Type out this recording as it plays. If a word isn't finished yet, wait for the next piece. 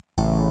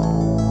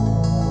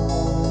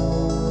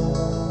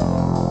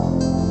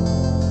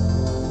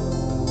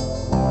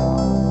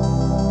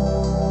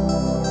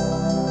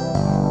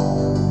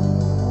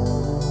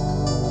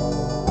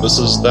This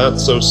is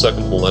That's So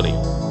Second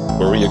Millennium,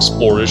 where we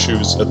explore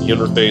issues at the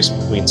interface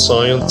between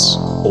science,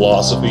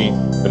 philosophy,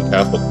 and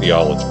Catholic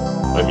theology.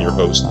 I'm your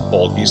host,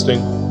 Paul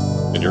Giesting,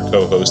 and your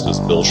co-host is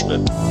Bill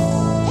Schmidt.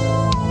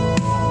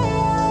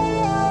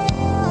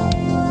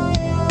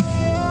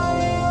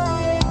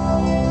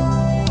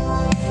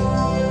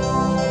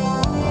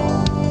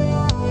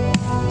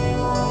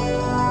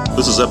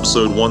 This is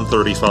episode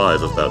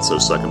 135 of That's So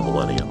Second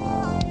Millennium.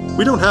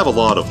 We don't have a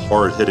lot of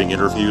hard-hitting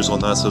interviews on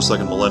That's So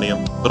Second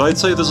Millennium, but I'd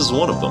say this is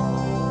one of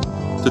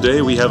them.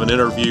 Today we have an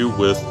interview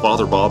with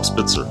Father Bob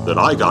Spitzer that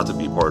I got to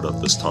be part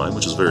of this time,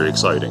 which is very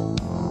exciting.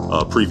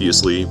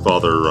 Previously,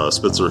 Father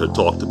Spitzer had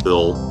talked to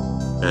Bill,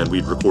 and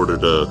we'd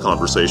recorded a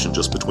conversation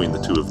just between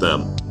the two of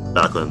them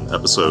back on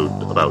episode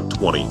about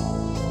 20.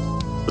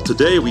 But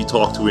today we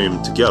talked to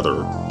him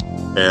together,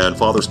 and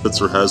Father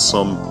Spitzer has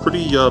some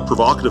pretty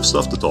provocative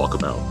stuff to talk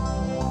about.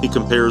 He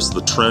compares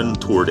the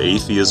trend toward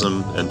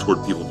atheism and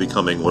toward people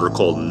becoming what are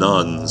called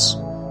nuns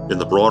in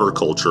the broader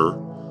culture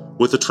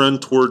with the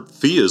trend toward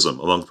theism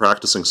among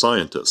practicing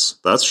scientists.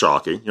 That's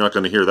shocking. You're not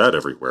going to hear that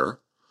everywhere.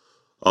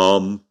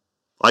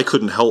 I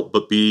couldn't help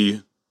but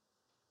be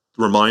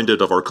reminded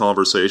of our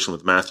conversation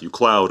with Matthew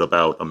Cloud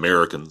about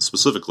Americans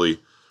specifically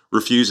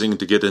refusing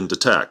to get into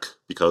tech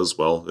because,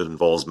 well, it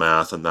involves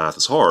math and math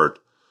is hard.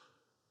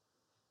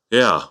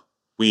 Yeah,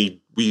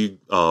 we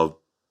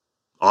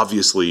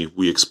obviously,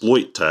 we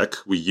exploit tech,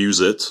 we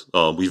use it,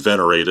 we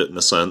venerate it in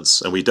a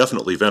sense, and we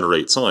definitely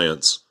venerate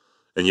science,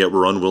 and yet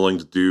we're unwilling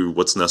to do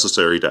what's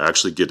necessary to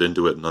actually get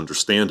into it and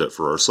understand it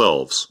for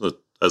ourselves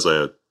as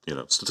a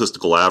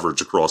statistical average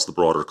across the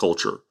broader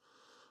culture.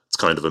 It's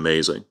kind of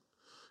amazing.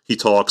 He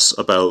talks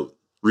about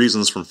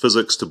reasons from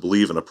physics to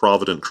believe in a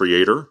provident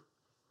creator,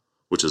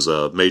 which is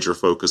a major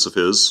focus of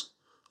his.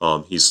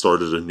 He's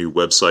started a new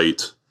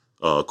website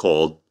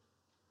called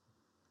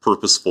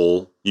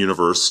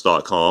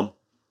purposefuluniverse.com,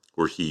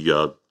 where he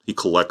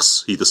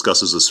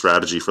discusses his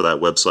strategy for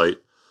that website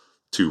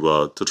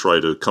to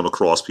try to come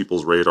across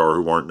people's radar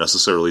who aren't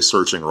necessarily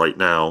searching right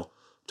now,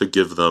 to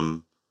give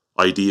them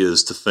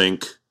ideas to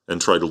think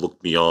and try to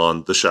look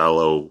beyond the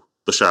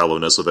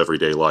shallowness of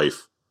everyday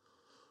life,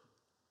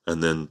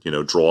 and then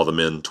draw them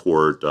in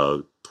toward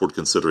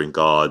considering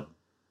God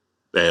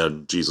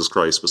and Jesus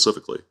Christ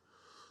specifically.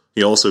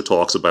 He also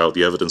talks about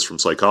the evidence from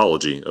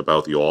psychology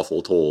about the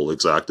awful toll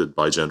exacted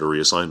by gender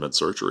reassignment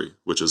surgery,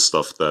 which is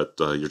stuff that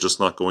you're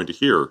just not going to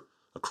hear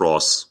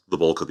across the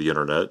bulk of the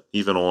internet,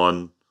 even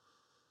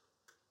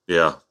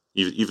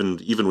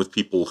with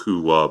people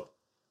who will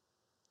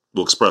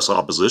express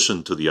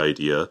opposition to the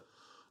idea.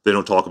 They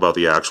don't talk about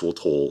the actual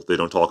toll. They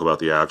don't talk about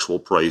the actual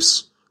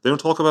price. They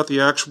don't talk about the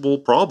actual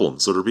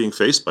problems that are being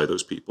faced by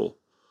those people.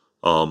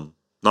 Not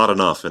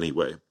enough,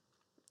 anyway.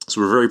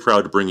 So we're very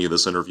proud to bring you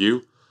this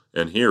interview.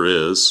 And here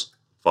is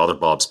Father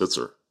Bob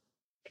Spitzer.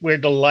 We're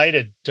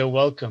delighted to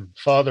welcome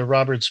Father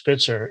Robert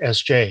Spitzer,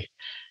 S.J.,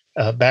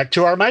 back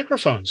to our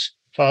microphones.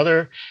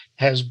 Father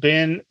has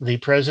been the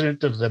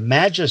president of the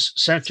Magis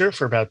Center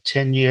for about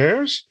 10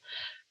 years,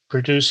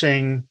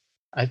 producing,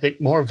 I think,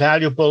 more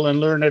valuable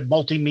and learned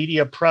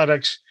multimedia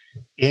products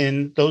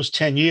in those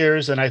 10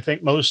 years than I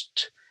think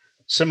most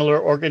similar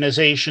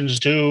organizations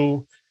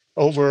do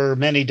over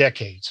many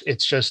decades.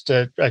 It's just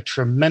a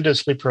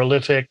tremendously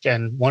prolific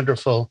and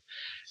wonderful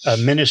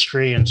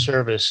ministry and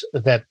service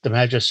that the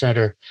Magis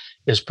Center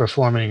is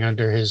performing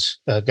under his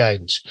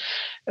guidance.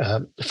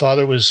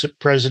 Father was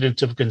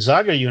president of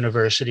Gonzaga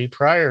University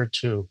prior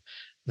to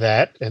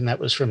that, and that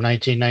was from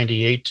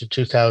 1998 to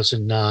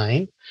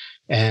 2009.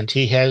 And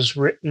he has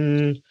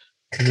written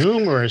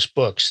numerous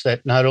books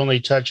that not only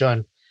touch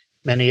on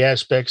many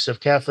aspects of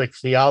Catholic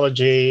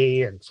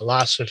theology and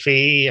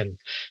philosophy and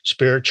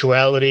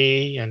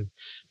spirituality and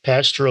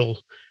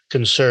pastoral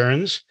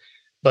concerns,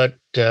 but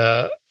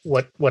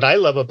what I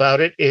love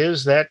about it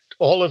is that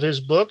all of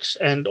his books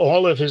and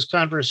all of his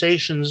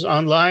conversations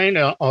online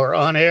or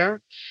on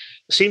air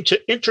seem to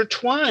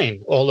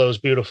intertwine all those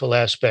beautiful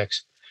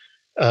aspects,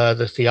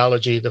 the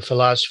theology, the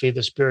philosophy,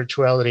 the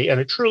spirituality, and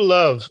a true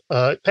love,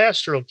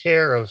 pastoral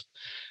care of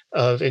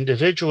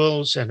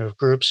individuals and of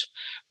groups.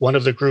 One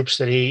of the groups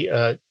that he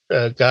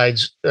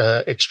guides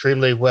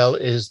extremely well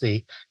is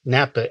the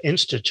Napa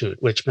Institute,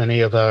 which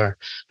many of our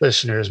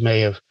listeners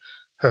may have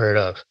heard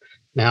of.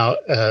 Now,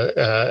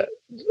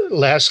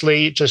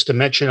 lastly, just a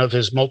mention of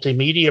his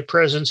multimedia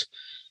presence.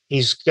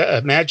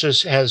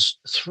 Magis has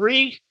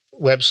 3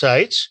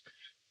 websites,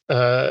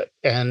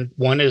 and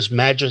one is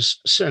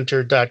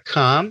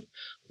magiscenter.com,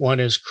 one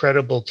is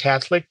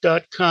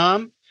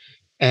crediblecatholic.com,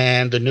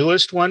 and the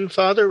newest one,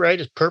 Father,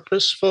 right, is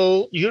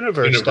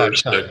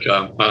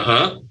purposefuluniverse.com.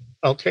 Uh-huh.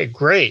 Okay,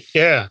 great.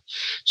 Yeah.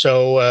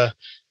 So,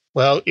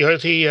 well, you're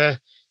the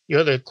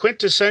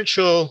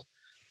quintessential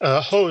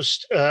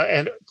host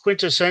and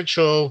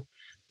quintessential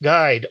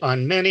guide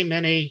on many,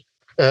 many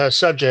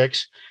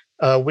subjects.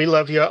 We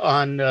love you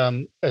on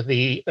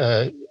the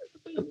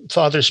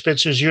Father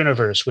Spitzer's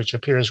Universe, which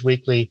appears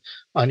weekly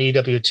on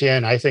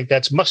EWTN. I think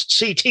that's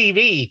must-see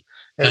TV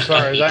as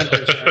far as I'm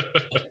concerned.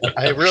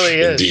 It really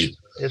is. Indeed.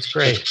 It's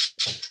great.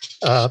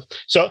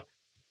 So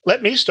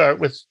let me start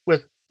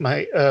with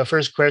my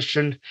first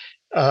question.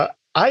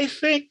 I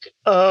think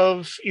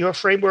of your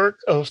framework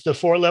of the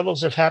 4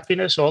 levels of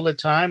happiness all the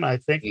time. I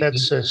think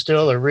that's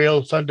still a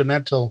real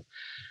fundamental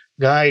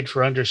guide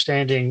for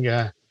understanding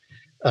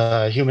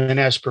human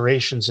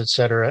aspirations, et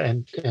cetera,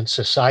 and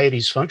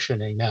society's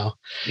functioning now.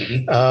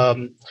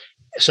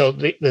 So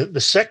the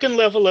second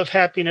level of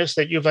happiness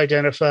that you've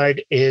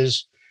identified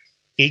is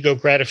ego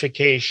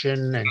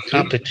gratification and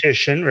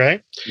competition,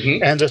 right?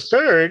 And the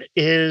third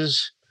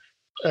is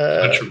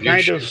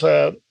kind of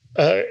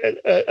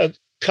a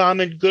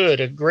common good,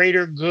 a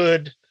greater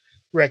good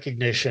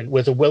recognition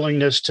with a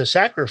willingness to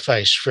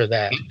sacrifice for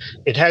that.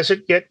 It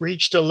hasn't yet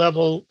reached a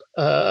level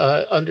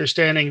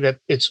understanding that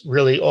it's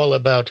really all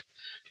about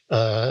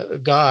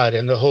God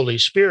and the Holy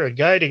Spirit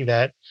guiding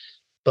that.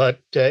 But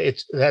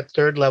it's that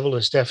third level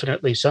is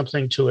definitely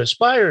something to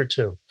aspire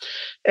to.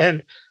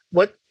 And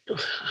what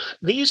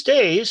these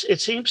days, it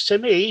seems to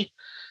me,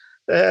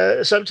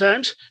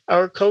 sometimes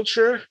our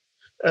culture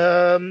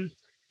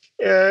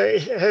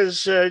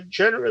has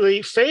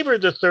generally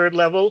favored the third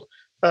level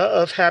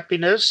of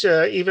happiness.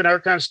 Even our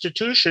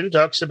Constitution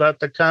talks about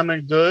the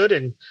common good,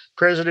 and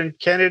President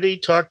Kennedy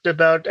talked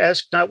about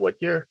ask not what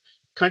your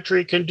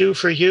country can do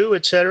for you,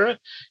 etc.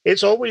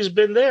 It's always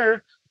been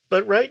there,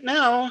 but right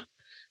now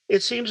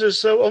it seems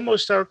as though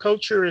almost our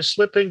culture is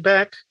slipping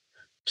back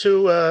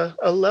to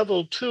a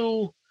level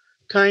 2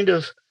 kind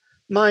of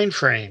mind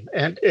frame.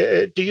 And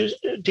do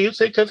you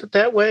think of it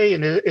that way?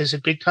 And is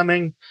it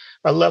becoming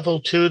a level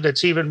 2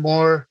 that's even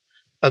more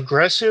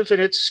aggressive in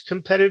its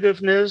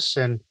competitiveness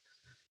and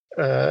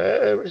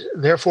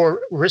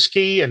therefore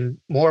risky and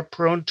more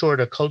prone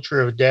toward a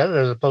culture of death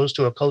as opposed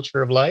to a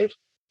culture of life?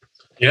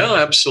 Yeah,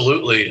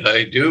 absolutely.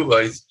 I do.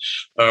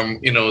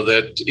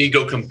 That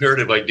ego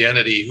comparative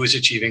identity, who's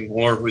achieving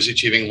more, who's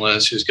achieving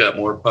less, who's got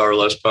more power,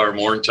 less power,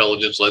 more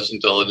intelligence, less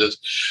intelligence,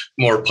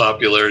 more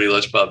popularity,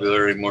 less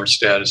popularity, more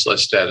status,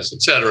 less status,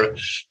 et cetera.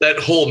 That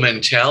whole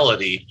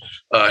mentality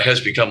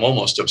has become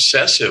almost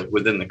obsessive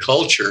within the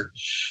culture.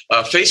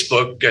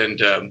 Facebook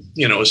and,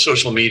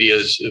 social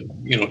medias,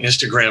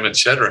 Instagram, et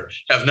cetera,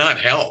 have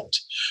not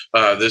helped.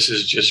 This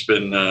has just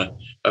been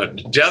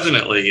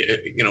definitely,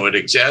 it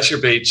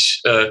exacerbates,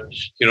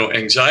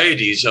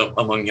 anxieties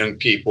among young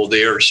people.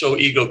 They are so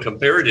ego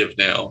comparative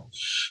now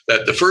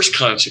that the first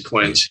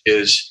consequence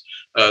is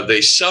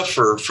they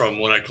suffer from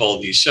what I call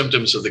the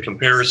symptoms of the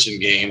comparison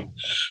game.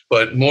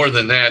 But more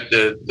than that,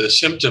 the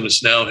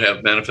symptoms now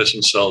have manifest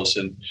themselves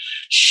in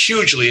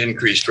hugely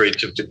increased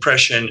rates of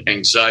depression,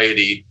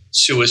 anxiety,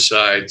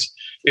 suicides,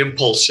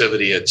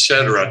 impulsivity, et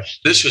cetera.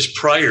 This was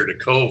prior to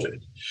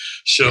COVID.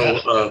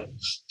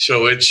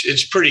 So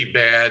it's pretty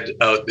bad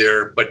out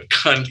there, but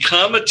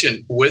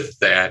concomitant with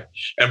that,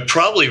 and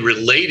probably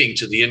relating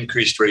to the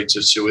increased rates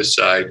of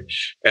suicide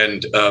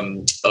and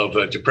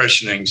of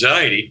depression and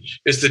anxiety,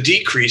 is the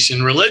decrease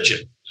in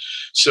religion.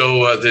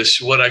 So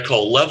this, what I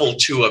call level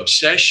 2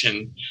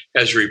 obsession,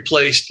 has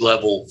replaced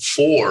level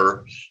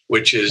 4,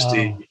 which is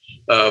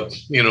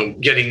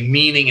getting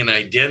meaning and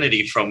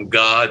identity from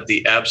God,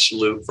 the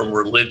absolute, from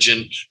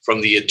religion,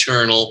 from the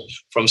eternal,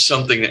 from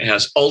something that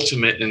has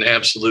ultimate and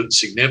absolute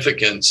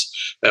significance.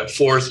 That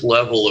fourth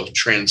level of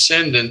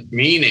transcendent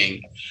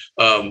meaning.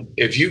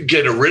 If you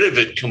get rid of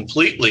it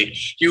completely,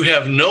 you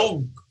have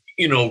no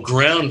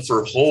ground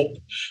for hope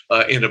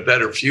in a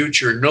better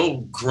future,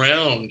 no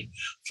ground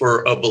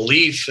for a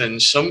belief in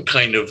some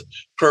kind of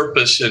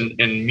purpose and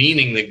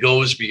meaning that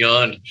goes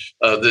beyond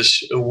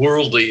this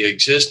worldly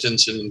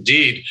existence, and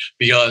indeed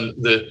beyond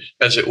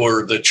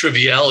the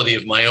triviality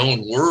of my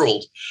own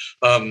world.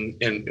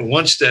 And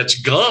once that's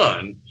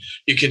gone,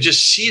 you can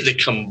just see the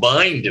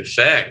combined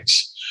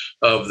effects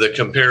of the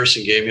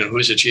comparison game.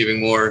 Who's achieving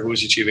more,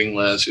 who's achieving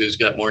less, who's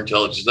got more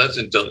intelligence, less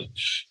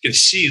intelligence. You can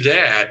see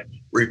that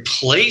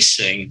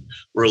replacing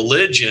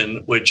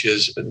religion, which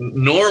is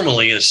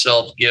normally a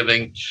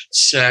self-giving,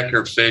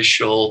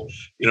 sacrificial,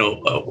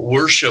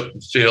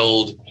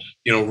 worship-filled,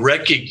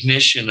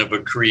 recognition of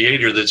a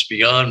creator that's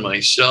beyond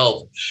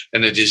myself,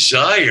 and a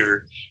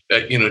desire,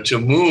 to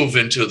move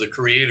into the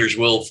creator's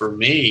will for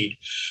me.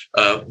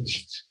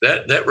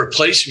 That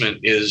replacement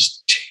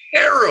is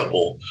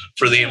terrible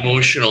for the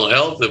emotional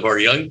health of our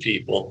young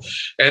people.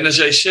 And as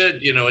I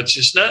said, it's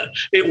just not,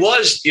 it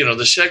was,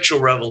 the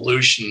sexual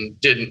revolution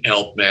didn't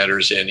help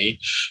matters any.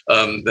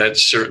 That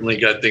certainly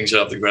got things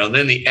off the ground.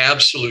 Then the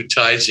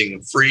absolutizing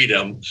of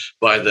freedom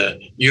by the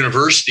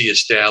university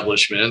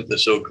establishment, the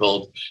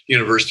so-called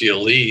university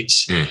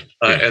elites.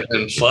 And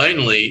then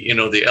finally,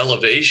 the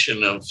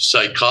elevation of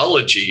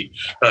psychology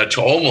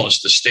to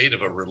almost the state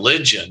of a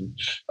religion,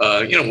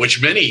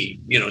 which many,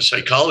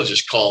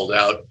 psychologists called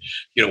out,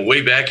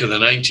 way back in the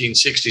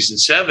 1960s and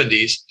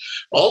 70s.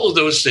 All of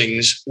those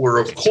things were,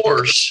 of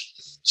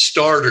course,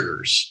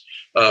 starters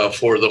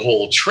for the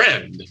whole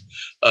trend.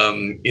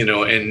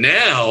 And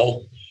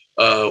now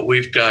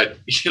we've got,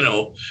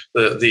 the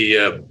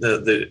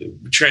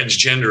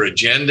transgender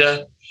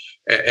agenda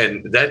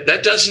And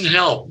that doesn't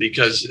help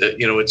because,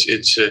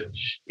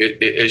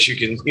 as you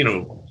can,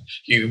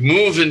 you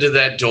move into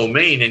that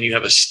domain and you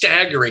have a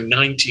staggering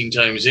 19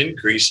 times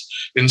increase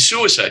in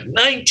suicide.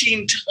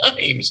 19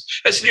 times.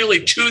 That's nearly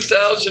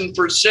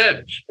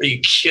 2,000%. Are you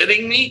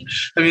kidding me?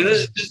 I mean,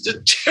 this is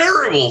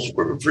terrible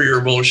for your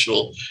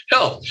emotional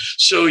health.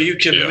 So you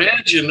can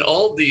imagine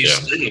all these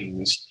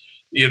things,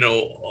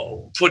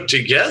 put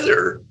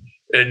together.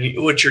 And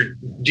what you're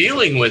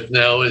dealing with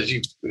now is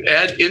you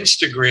add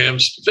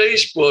Instagrams,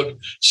 Facebook,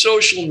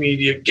 social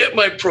media, get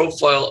my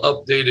profile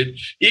updated,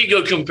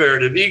 ego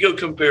comparative,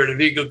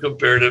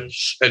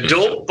 and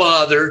don't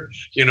bother.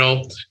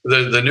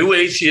 The new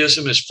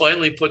atheism has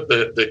finally put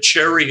the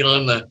cherry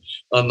on the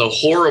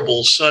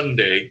horrible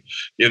sundae.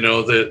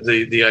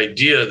 The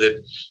idea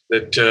that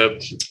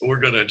we're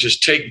going to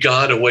just take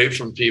God away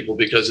from people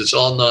because it's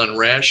all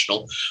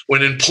non-rational.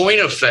 When in point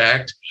of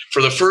fact,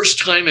 for the first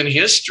time in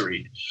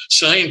history,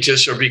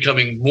 scientists are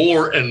becoming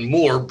more and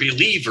more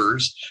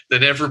believers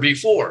than ever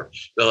before.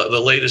 The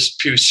latest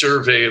Pew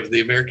survey of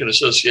the American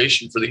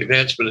Association for the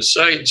Advancement of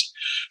Science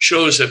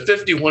shows that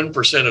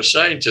 51% of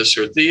scientists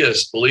are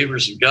theists,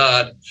 believers in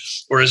God,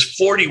 whereas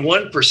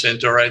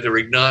 41% are either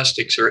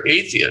agnostics or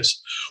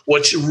atheists.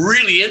 What's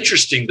really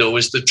interesting, though,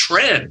 is the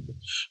trend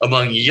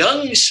among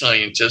young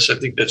scientists. I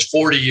think that's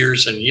 40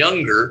 years and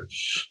younger.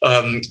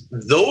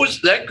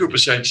 That group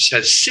of scientists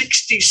has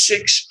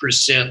 66%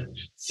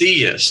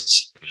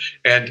 theists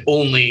and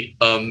only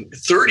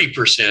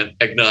 30%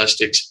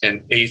 agnostics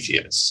and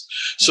atheists.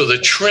 So the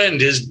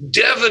trend is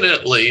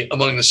definitely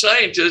among the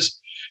scientists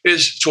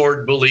is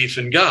toward belief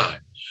in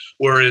God,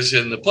 whereas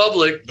in the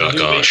public,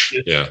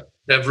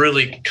 have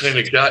really kind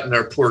of gotten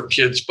our poor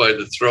kids by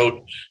the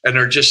throat and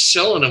are just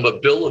selling them a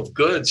bill of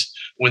goods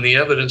when the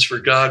evidence for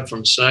God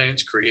from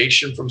science,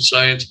 creation from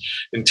science,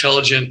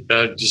 intelligent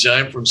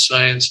design from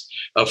science,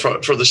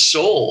 for the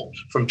soul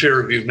from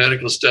peer-reviewed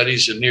medical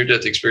studies and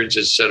near-death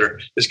experiences, et cetera,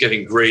 is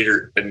getting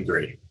greater and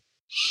greater.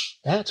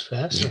 That's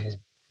fascinating.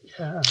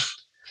 Yeah.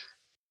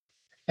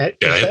 I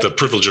had the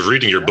privilege of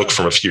reading your book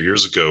from a few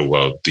years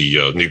ago,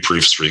 The New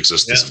Proofs for the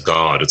Existence of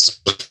God. It's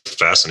a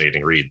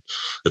fascinating read.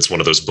 It's one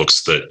of those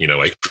books that,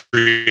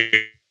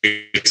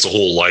 it's a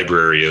whole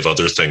library of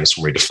other things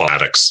from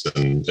mathematics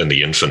and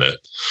the infinite.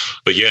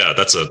 But yeah,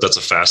 that's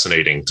a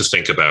fascinating to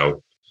think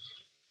about.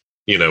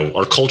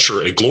 Our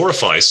culture, it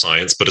glorifies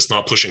science, but it's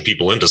not pushing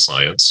people into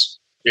science.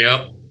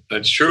 Yeah,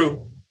 that's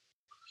true.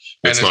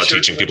 It's not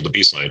teaching people to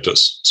be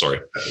scientists.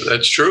 Sorry.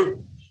 That's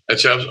true.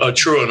 That's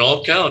true on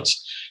all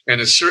counts. And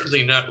it's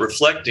certainly not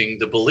reflecting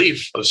the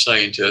belief of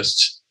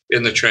scientists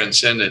in the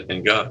transcendent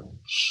in God.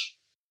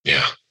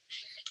 Yeah.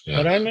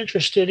 What I'm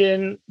interested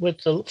in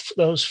with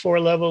those 4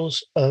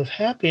 levels of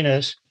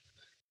happiness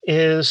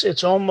is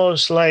it's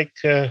almost like,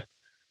 in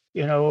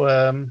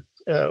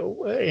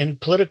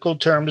political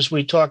terms,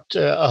 we talked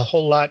a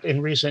whole lot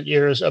in recent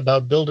years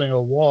about building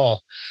a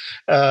wall.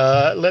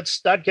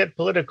 Let's not get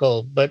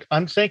political, but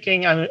I'm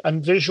thinking,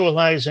 I'm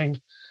visualizing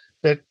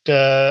that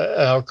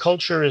our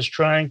culture is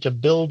trying to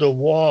build a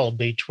wall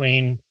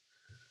between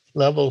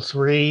level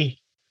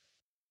 3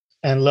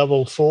 and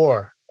level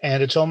 4.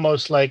 And it's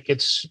almost like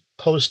it's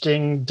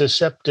posting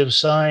deceptive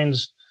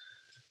signs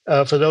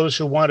for those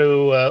who want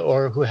to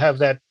or who have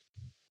that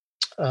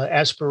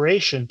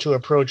aspiration to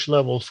approach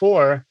level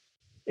 4.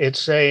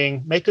 It's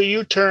saying, make a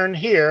U-turn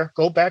here,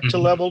 go back to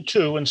level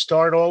 2 and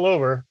start all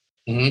over.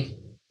 Mm-hmm.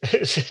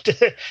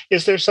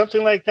 Is there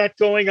something like that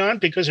going on?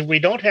 Because if we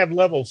don't have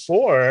level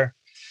 4,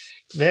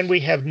 then we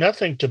have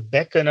nothing to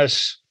beckon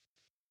us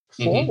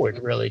forward,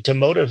 really, to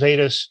motivate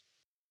us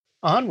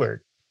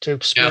onward to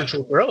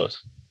spiritual growth.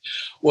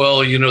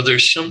 Well,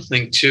 there's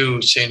something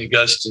to St.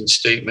 Augustine's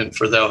statement,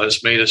 for thou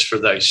hast made us for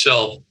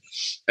thyself,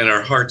 and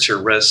our hearts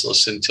are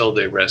restless until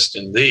they rest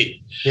in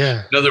thee.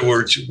 Yeah. In other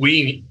words,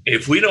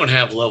 if we don't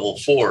have level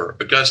 4,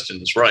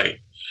 Augustine is right,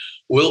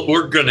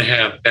 we're going to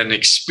have an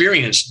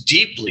experience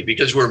deeply,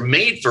 because we're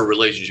made for a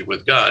relationship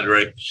with God,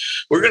 right?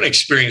 We're going to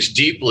experience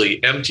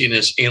deeply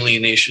emptiness,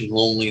 alienation,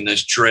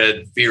 loneliness,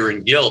 dread, fear,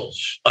 and guilt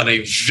on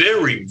a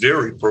very,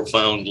 very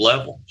profound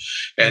level.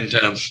 And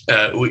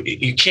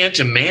you can't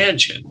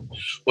imagine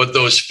what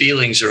those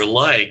feelings are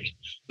like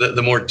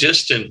the more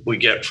distant we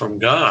get from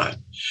God.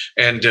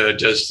 And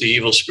does the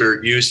evil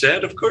spirit use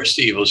that? Of course,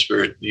 the evil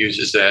spirit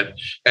uses that.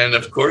 And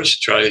of course,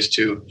 tries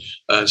to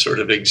sort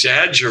of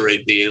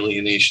exaggerate the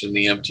alienation,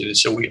 the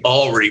emptiness. So we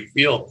already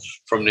feel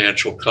from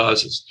natural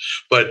causes.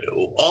 But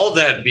all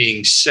that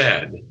being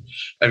said,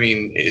 I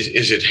mean,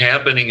 is it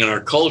happening in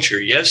our culture?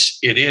 Yes,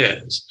 it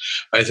is.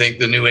 I think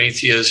the new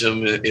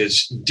atheism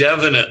is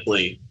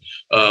definitely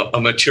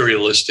a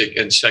materialistic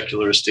and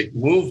secularistic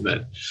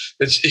movement.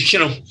 It's,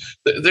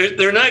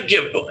 they're not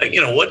giving,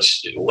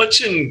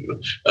 what's in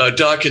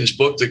Dawkins'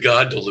 book, The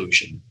God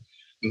Delusion?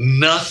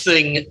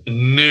 Nothing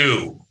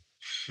new.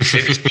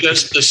 It's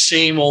just the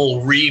same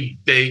old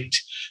rebaked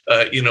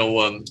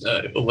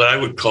what I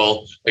would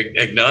call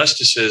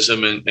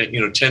agnosticism and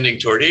tending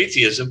toward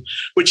atheism,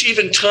 which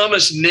even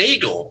Thomas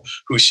Nagel,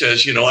 who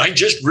says, I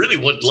just really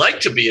would like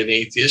to be an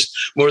atheist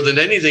more than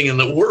anything in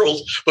the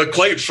world. But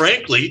quite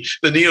frankly,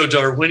 the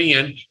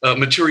neo-Darwinian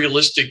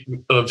materialistic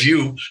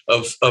view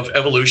of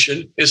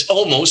evolution is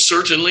almost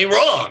certainly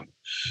wrong.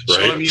 Right.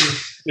 So, I mean,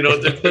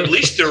 at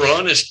least they're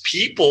honest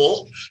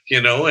people,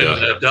 and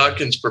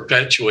Dawkins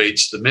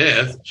perpetuates the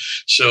myth.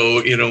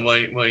 So,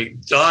 my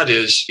thought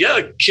is,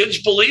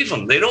 kids believe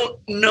them. They don't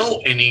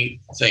know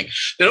anything.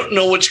 They don't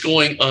know what's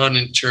going on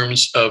in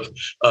terms of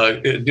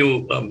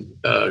new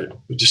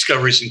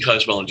discoveries in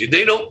cosmology.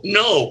 They don't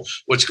know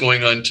what's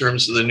going on in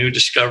terms of the new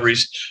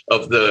discoveries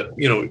of the,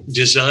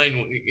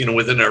 design,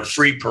 within our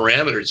free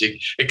parameters,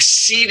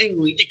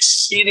 exceedingly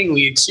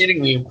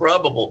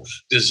improbable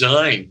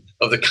design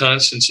of the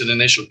constants and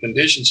initial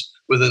conditions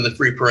within the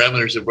free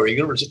parameters of our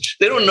universe.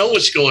 They don't know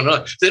what's going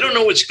on. They don't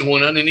know what's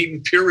going on in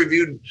even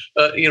peer-reviewed,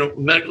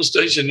 medical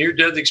studies and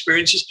near-death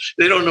experiences.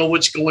 They don't know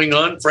what's going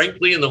on,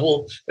 frankly, in the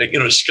whole,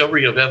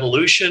 discovery of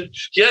evolution.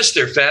 Yes,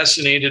 they're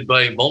fascinated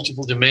by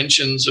multiple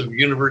dimensions of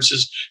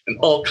universes and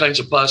all kinds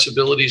of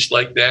possibilities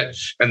like that.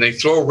 And they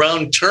throw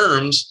around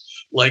terms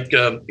like,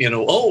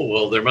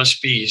 there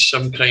must be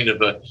some kind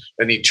of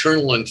an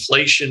eternal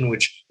inflation,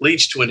 which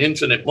leads to an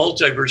infinite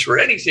multiverse where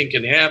anything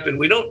can happen.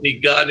 We don't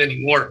need God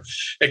anymore,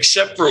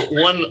 except for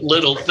one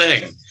little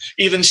thing.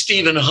 Even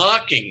Stephen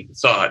Hawking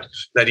thought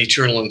that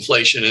eternal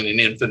inflation in an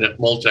infinite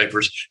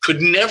multiverse could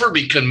never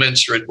be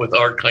commensurate with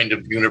our kind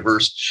of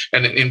universe.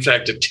 And in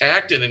fact,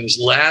 attacked it in his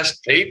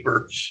last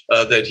paper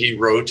that he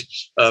wrote,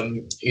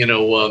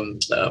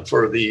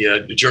 for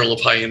the Journal of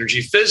High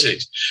Energy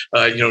Physics.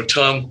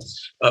 Tom,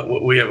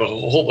 we have a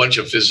whole bunch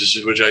of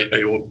physicists, which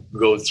I won't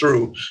go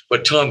through,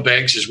 but Tom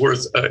Banks is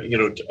worth,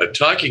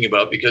 talking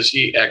about, because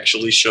he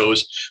actually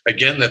shows,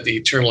 again, that the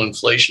eternal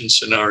inflation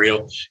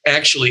scenario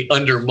actually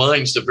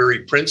undermines the very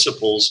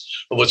principles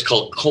of what's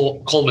called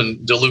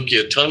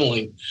Coleman-DeLucia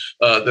tunneling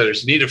that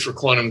is needed for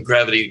quantum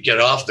gravity to get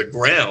off the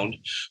ground.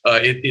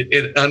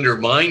 It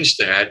undermines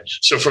that.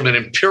 So from an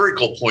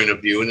empirical point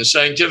of view and a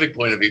scientific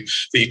point of view,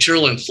 the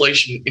eternal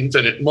inflation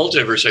infinite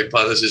multiverse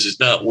hypothesis is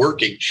not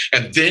working.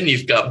 And then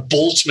you've got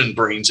Boltzmann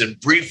brains and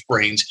brief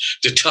brains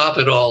to top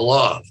it all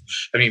off.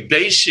 I mean,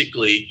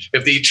 basically,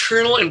 if the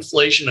eternal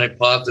inflation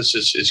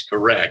hypothesis is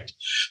correct,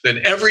 then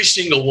every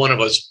single one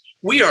of us,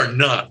 we are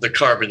not the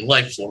carbon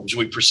life forms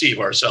we perceive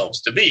ourselves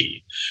to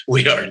be.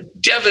 We are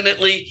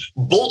definitely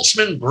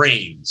Boltzmann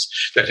brains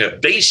that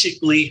have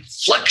basically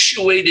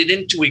fluctuated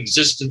into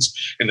existence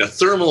in a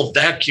thermal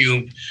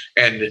vacuum,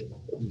 and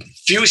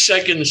few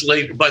seconds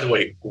later, by the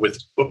way,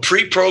 with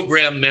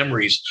pre-programmed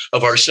memories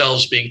of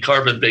ourselves being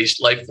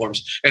carbon-based life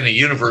forms in a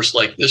universe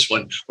like this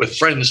one, with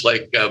friends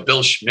like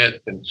Bill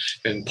Schmidt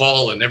and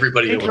Paul and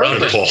everybody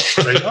around us.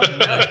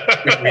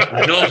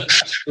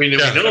 We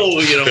know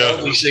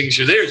all these things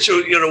are there.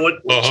 So what?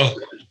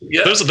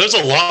 Yeah, there's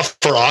a lot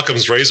for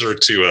Occam's razor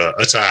to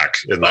attack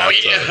in that,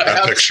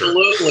 that picture.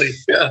 Absolutely,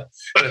 yeah.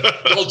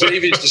 Paul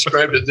Davies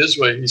described it this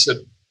way. He said,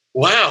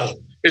 "Wow,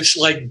 it's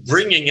like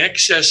bringing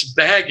excess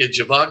baggage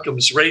of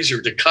Occam's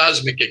razor to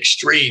cosmic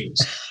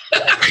extremes."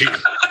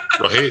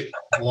 Right?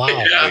 Wow.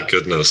 Yeah. My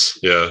goodness.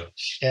 Yeah.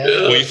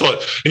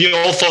 Well, you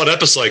all thought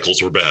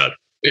epicycles were bad.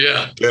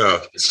 Yeah. Yeah.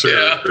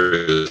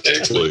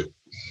 Seriously.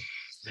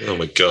 Oh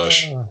my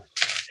gosh.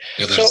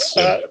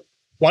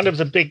 One of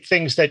the big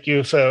things that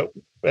you've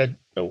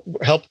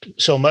helped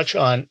so much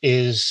on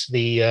is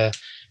the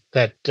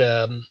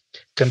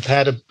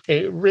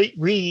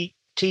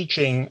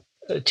reteaching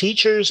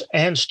teachers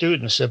and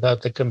students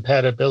about the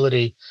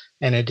compatibility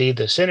and indeed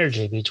the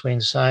synergy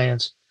between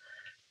science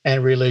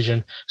and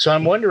religion. So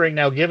I'm wondering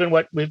now, given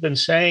what we've been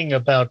saying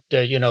about,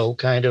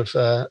 kind of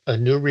a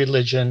new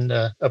religion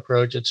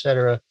approach, et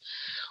cetera,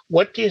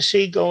 what do you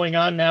see going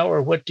on now,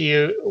 or what do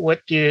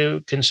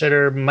you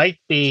consider might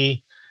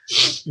be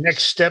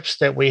next steps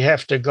that we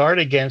have to guard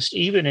against,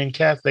 even in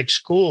Catholic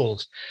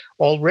schools?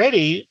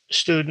 Already,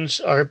 students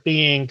are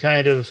being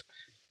kind of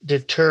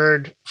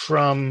deterred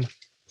from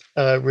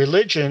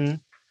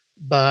religion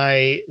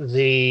by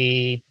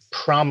the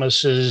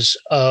promises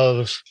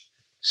of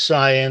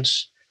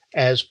science,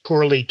 as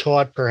poorly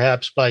taught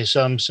perhaps by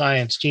some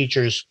science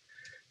teachers.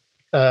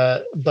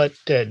 But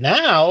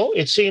now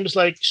it seems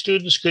like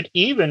students could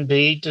even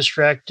be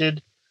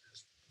distracted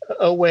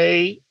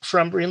away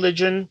from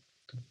religion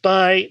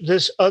by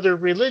this other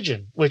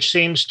religion, which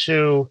seems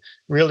to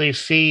really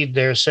feed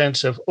their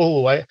sense of,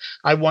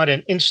 I want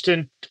an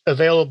instant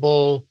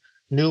available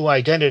new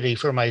identity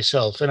for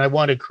myself, and I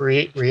want to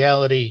create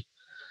reality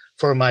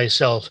for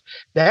myself.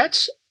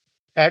 That's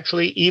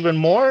actually even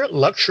more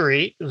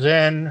luxury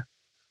than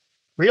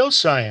real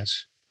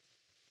science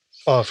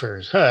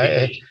offers.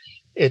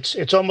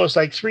 It's almost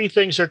like three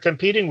things are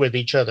competing with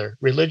each other: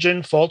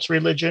 religion, false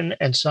religion,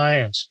 and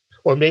science,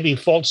 or maybe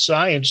false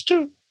science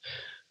too.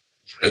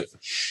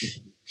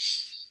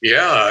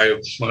 Yeah,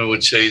 I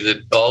would say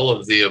that all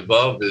of the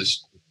above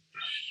is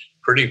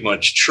pretty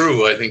much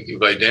true. I think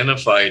you've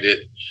identified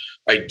it.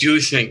 I do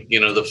think,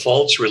 the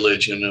false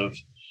religion of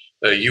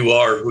you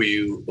are who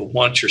you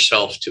want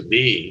yourself to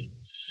be.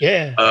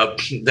 Yeah.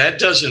 That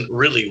doesn't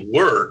really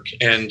work.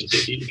 And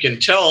you can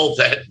tell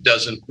that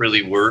doesn't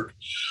really work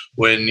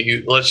when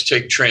let's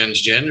take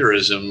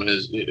transgenderism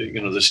as,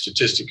 the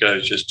statistic I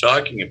was just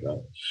talking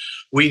about.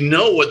 We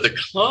know what the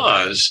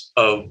cause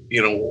of,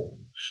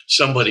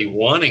 somebody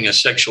wanting a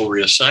sexual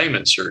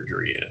reassignment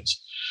surgery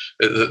is.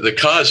 The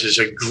cause is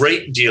a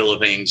great deal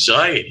of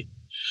anxiety.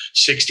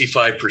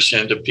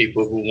 65% of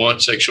people who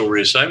want sexual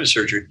reassignment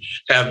surgery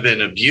have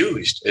been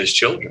abused as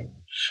children.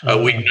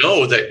 We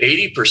know that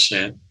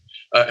 80%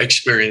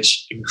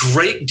 experience a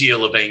great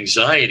deal of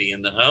anxiety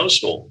in the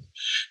household.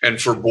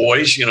 And for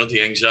boys,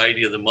 the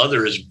anxiety of the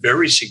mother is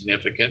very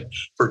significant.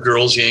 For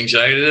girls, the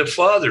anxiety of the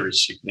father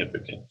is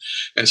significant.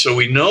 And so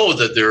we know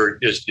that there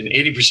is, in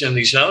 80% of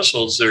these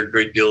households, there's a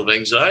great deal of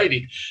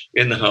anxiety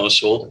in the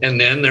household. And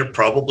then there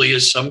probably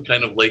is some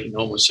kind of latent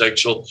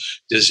homosexual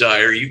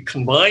desire. You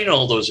combine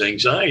all those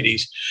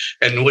anxieties,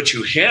 and what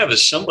you have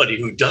is somebody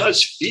who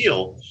does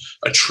feel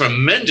a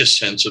tremendous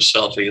sense of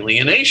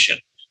self-alienation,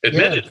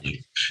 admittedly.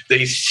 Yeah.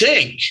 They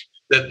think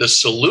that the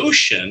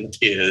solution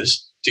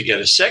is to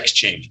get a sex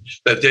change,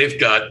 that they've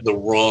got the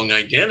wrong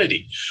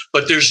identity.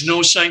 But there's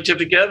no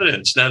scientific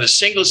evidence, not a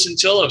single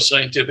scintilla of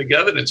scientific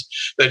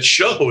evidence that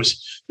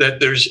shows that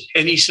there's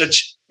any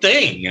such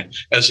thing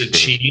as a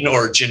gene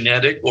or a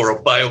genetic or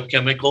a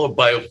biochemical or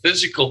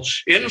biophysical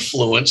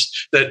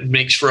influence that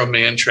makes for a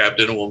man trapped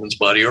in a woman's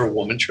body or a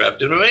woman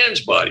trapped in a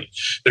man's body.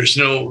 There's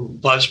no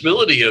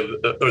possibility of,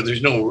 or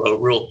there's no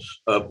real,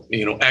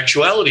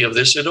 actuality of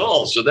this at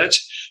all. So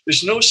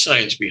there's no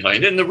science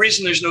behind it. And the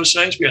reason there's no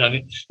science behind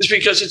it is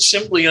because it's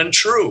simply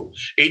untrue.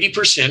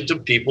 80%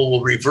 of people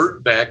will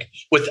revert back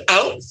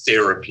without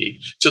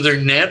therapy to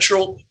their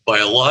natural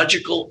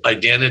biological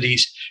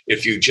identities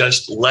if you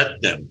just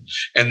let them.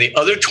 And the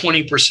other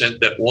 20%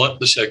 that want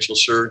the sexual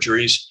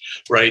surgeries,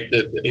 right,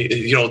 that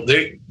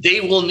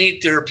they will need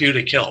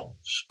therapeutic help.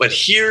 But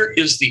here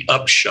is the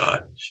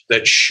upshot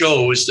that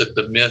shows that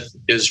the myth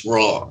is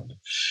wrong.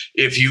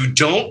 If you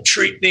don't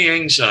treat the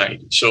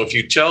anxiety, so if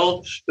you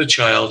tell the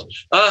child,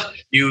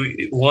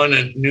 you want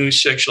a new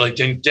sexual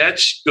identity,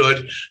 that's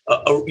good.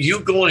 You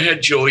go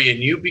ahead, Joey, and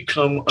you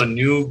become a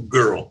new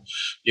girl,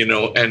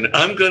 and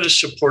I'm going to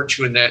support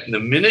you in that. And the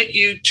minute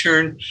you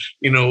turn,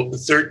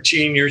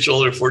 13 years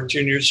old or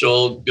 14 years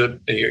old, good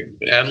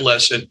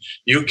adolescent,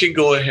 you can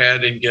go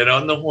ahead and get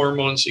on the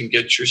hormones and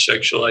get your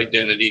sexual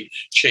identity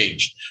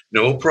changed.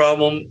 No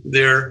problem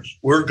there.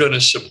 We're going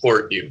to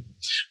support you.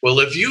 Well,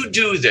 if you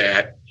do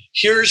that,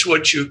 here's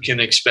what you can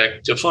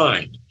expect to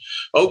find.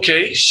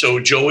 Okay, so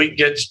Joey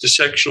gets the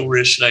sexual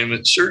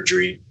reassignment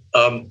surgery.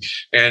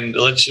 And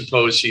let's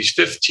suppose he's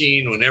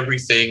 15 when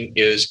everything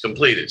is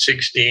completed,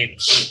 16,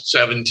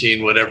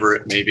 17, whatever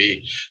it may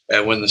be,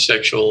 when the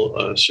sexual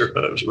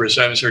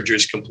reassignment surgery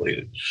is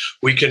completed.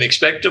 We can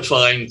expect to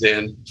find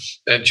then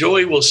that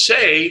Joey will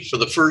say for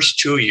the first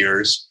 2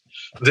 years,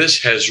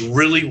 this has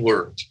really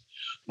worked.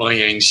 My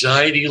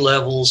anxiety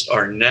levels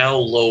are now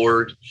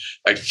lowered.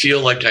 I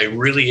feel like I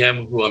really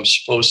am who I'm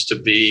supposed to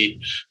be,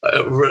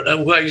 who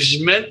I was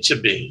meant to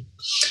be.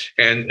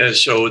 And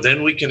so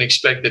then we can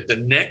expect that the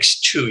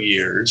next 2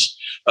 years,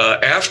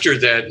 after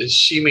that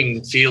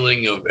seeming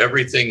feeling of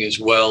everything is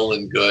well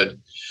and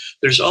good,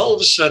 there's all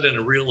of a sudden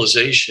a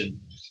realization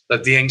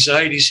that the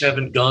anxieties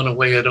haven't gone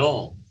away at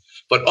all.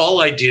 But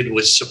all I did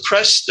was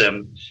suppress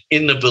them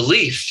in the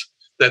belief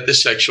that the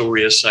sexual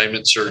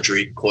reassignment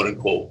surgery, quote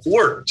unquote,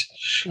 worked.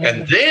 Mm-hmm.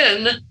 And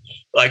then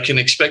I can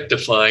expect to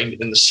find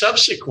in the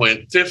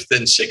subsequent 5th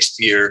and 6th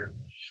year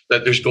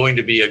that there's going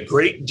to be a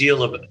great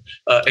deal of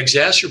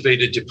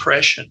exacerbated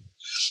depression.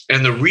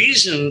 And the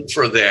reason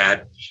for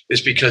that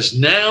is because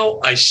now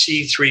I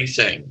see 3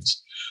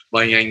 things.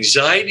 My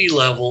anxiety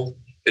level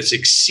is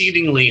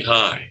exceedingly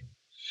high.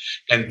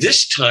 And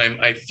this time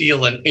I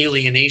feel an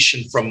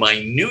alienation from my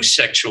new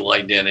sexual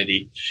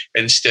identity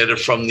instead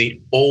of from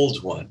the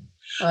old one.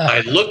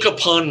 I look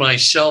upon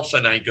myself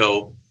and I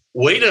go,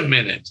 wait a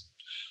minute,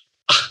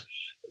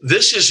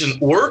 this isn't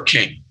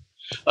working.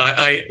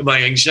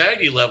 My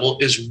anxiety level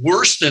is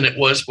worse than it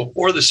was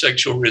before the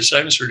sexual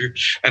reassignment surgery,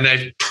 and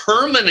I've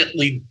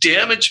permanently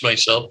damaged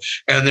myself,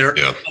 and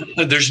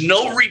there's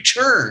no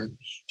return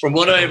from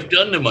what I have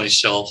done to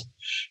myself.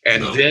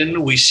 And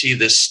then we see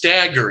the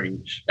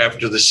staggering,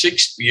 after the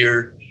 6th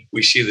year,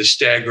 we see the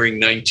staggering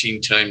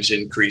 19 times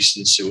increase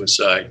in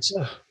suicides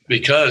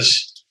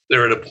because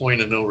they're at a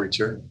point of no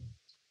return.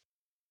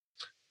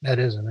 That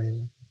is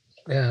amazing.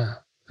 Yeah.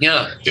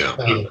 Yeah.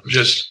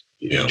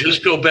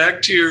 Just go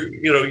back to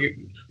your,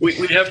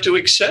 we have to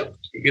accept,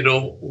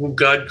 who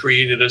God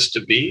created us to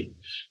be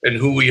and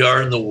who we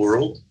are in the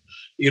world.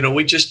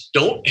 We just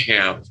don't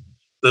have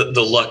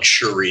the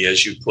luxury,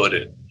 as you put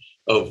it,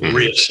 of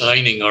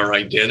reassigning our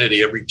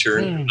identity every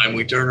time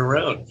we turn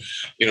around.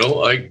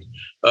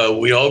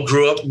 We all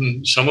grew up,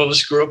 and some of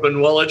us grew up in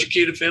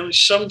well-educated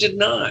families. Some did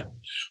not.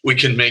 We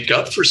can make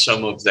up for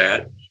some of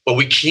that, but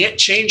we can't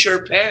change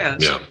our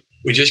past. Yeah.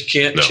 We just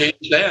can't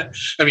change that.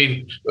 I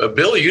mean,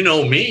 Bill, you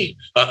know me.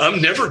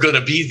 I'm never going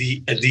to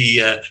be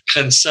the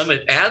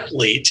consummate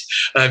athlete.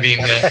 I mean,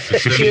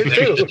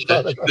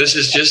 this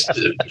is just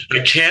I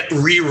can't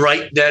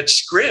rewrite that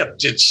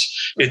script.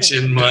 It's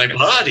in my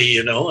body,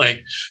 you know.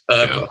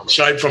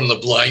 Aside from the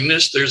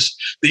blindness, there's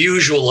the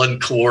usual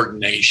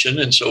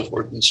uncoordination and so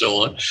forth and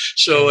so on.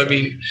 So, I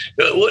mean,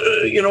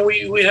 you know,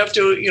 we have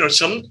to, you know,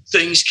 some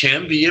things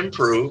can be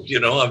improved. You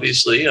know,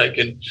 obviously, I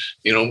can,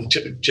 you know,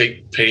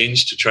 take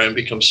pains to try and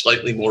become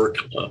slightly more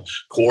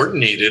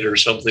coordinated or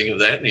something of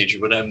that nature,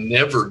 but I'm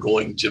never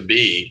going to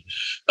be,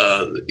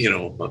 you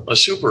know, a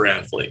super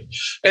athlete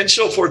and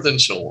so forth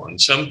and so on.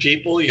 Some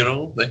people, you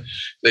know,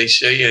 they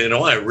say, you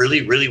know, I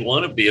really, really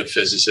want to be a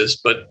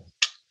physicist, but,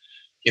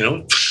 you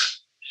know,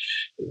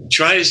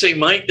 try as they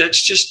might,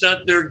 that's just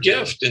not their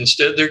gift.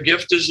 Instead, their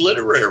gift is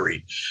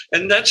literary,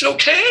 and that's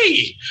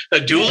okay.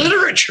 Do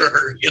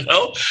literature, you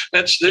know.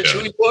 That's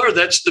who you are.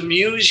 That's the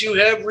muse you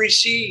have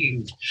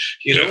received.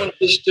 You know,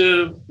 just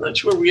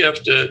that's where we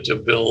have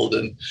to build.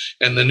 And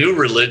the new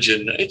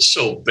religion, it's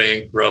so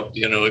bankrupt.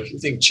 You know, if you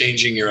think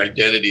changing your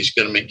identity is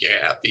going to make you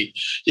happy,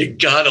 you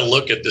got to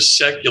look at the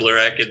secular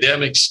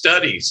academic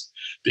studies,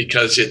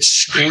 because it's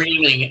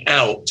screaming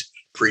out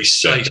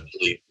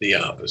precisely the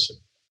opposite.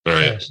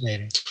 Right.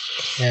 Fascinating.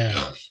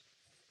 Yeah.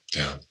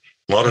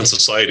 Modern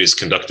society is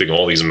conducting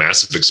all these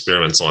massive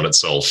experiments on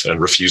itself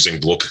and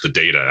refusing to look at the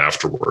data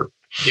afterward.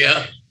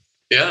 Yeah.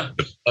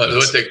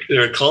 What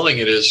they're calling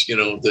it is, you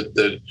know,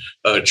 the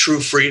true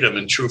freedom,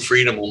 and true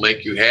freedom will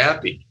make you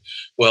happy.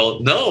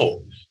 Well,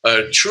 no,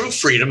 true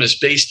freedom is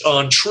based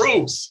on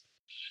truth.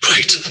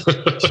 Right. So,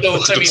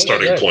 That's a good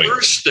starting point.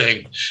 First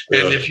thing,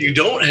 and if you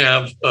don't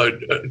have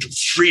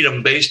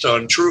freedom based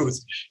on truth,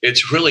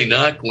 it's really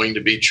not going to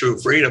be true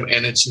freedom,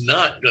 and it's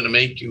not going to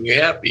make you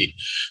happy.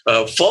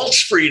 False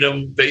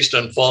freedom based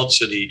on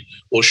falsity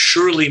will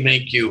surely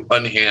make you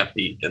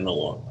unhappy in the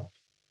long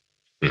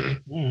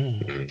run.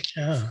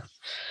 Mm-hmm.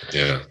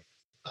 Yeah.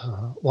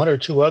 One or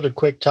two other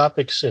quick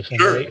topics, if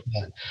sure.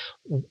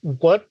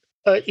 What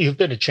you've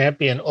been a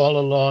champion all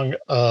along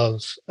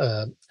of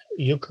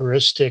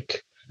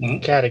Eucharistic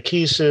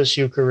catechesis,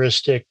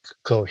 Eucharistic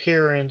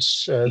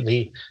coherence,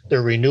 the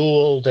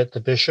renewal that the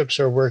bishops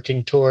are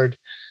working toward,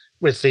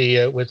 with the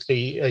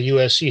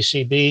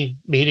USCCB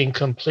meeting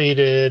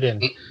completed,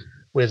 and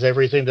with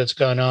everything that's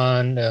gone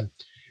on,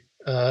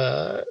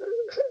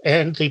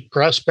 and the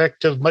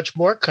prospect of much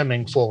more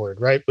coming forward,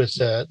 right, with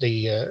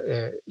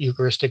the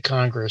Eucharistic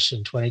Congress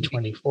in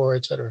 2024,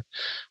 et cetera.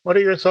 What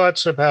are your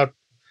thoughts about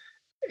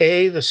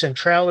the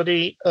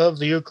centrality of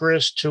the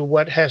Eucharist to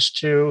what has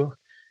to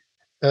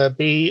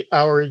be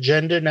our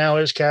agenda now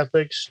as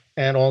Catholics,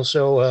 and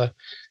also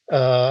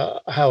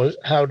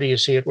how do you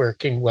see it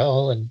working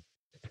well and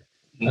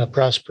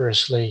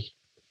prosperously?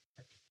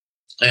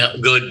 Yeah,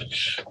 good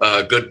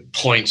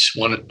points.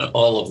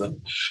 All of them.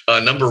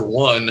 Number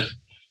one,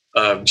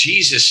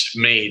 Jesus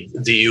made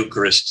the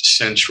Eucharist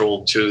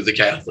central to the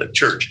Catholic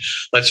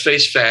Church. Let's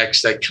face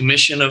facts. That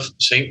commission of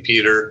St.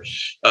 Peter,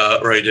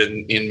 right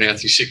in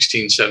Matthew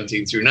 16,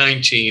 17 through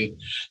 19,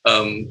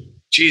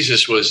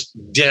 Jesus was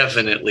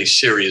definitely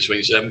serious when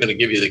he said, I'm going to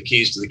give you the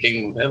keys to the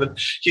kingdom of heaven.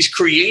 He's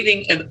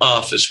creating an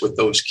office with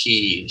those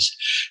keys.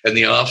 And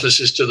the office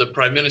is to the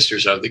prime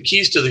minister's office. The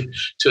keys to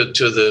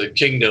the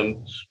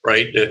kingdom,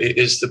 right,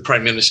 is the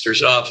prime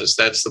minister's office.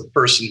 That's the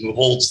person who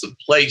holds the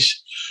place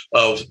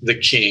of the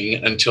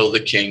king until the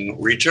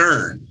king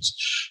returns.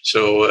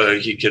 So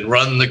he can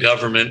run the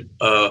government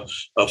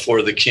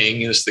for the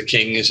king as the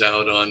king is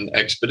out on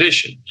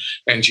expedition.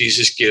 And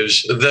Jesus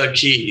gives the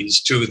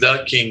keys to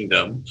the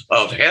kingdom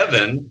of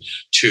heaven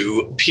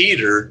to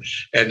Peter.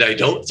 And I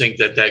don't think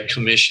that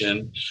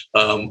commission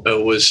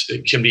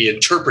can be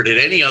interpreted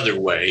any other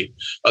way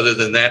other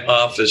than that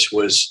office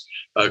was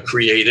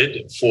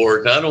created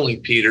for not only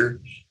Peter,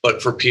 but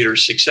for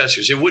Peter's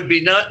successors. It wouldn't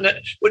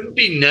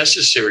be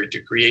necessary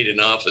to create an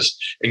office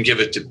and give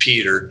it to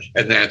Peter,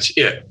 and that's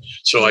it.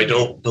 So I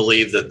don't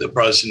believe that the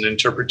Protestant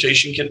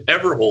interpretation can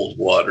ever hold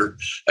water.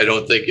 I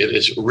don't think it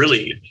is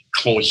really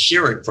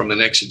coherent from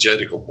an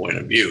exegetical point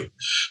of view.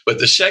 But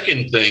the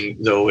second thing,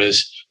 though,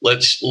 is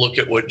let's look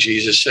at what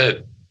Jesus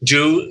said.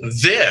 Do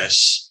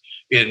this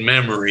in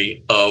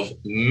memory of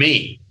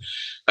me.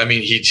 I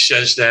mean, he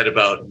says that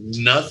about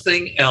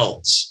nothing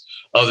else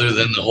other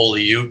than the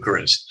Holy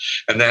Eucharist.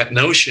 And that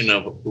notion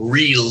of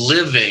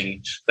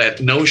reliving, that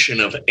notion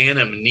of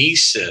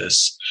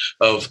anamnesis,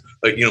 of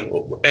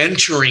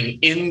entering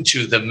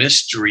into the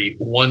mystery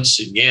once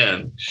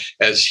again,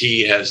 as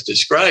he has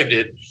described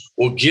it,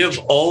 will give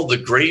all the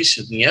grace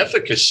and the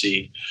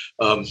efficacy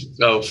of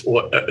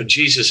what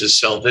Jesus'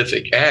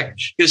 salvific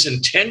act. His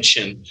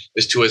intention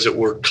is to, as it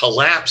were,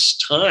 collapse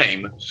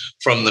time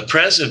from the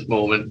present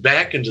moment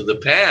back into the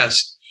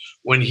past,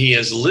 when he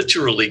is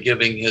literally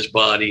giving his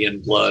body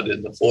and blood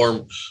in the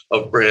form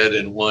of bread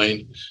and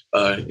wine,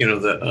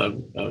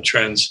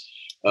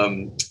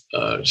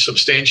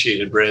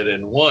 substantiated bread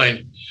and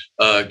wine,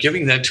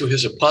 giving that to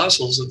his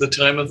apostles at the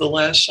time of the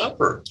Last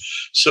Supper.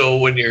 So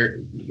when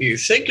you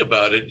think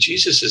about it,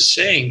 Jesus is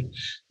saying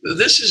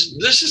this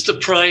is the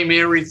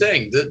primary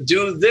thing.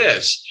 Do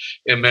this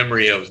in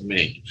memory of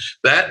me.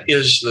 That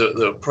is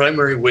the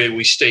primary way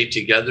we stay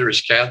together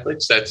as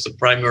Catholics. That's the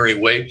primary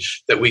way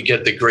that we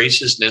get the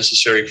graces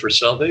necessary for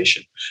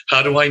salvation.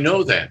 How do I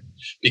know that?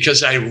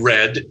 Because I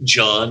read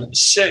John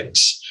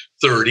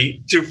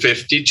 6:30 through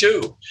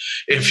 52.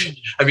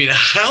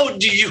 How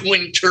do you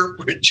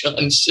interpret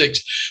John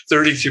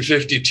 6:30 through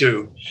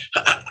 52?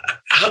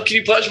 How can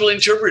you possibly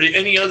interpret it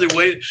any other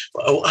way?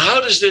 How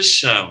does this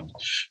sound?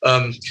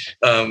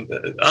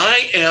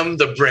 I am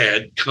the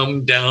bread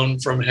come down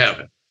from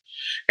heaven.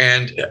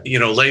 And,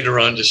 later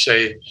on to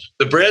say,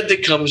 the bread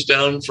that comes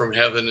down from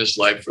heaven is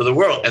life for the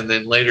world. And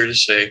then later to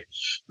say,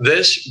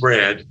 this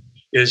bread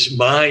is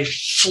my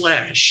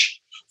flesh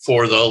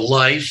for the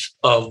life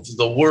of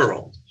the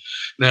world.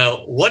 Now,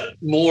 what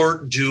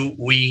more do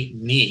we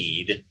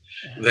need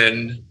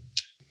than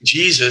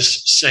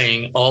Jesus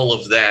saying all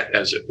of that,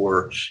 as it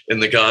were, in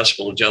the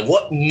Gospel of John?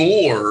 What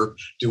more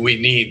do we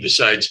need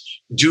besides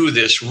do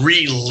this,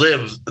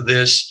 relive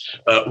this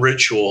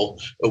ritual,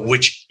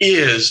 which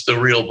is the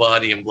real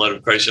body and blood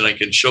of Christ? And I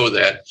can show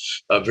that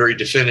very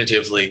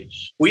definitively.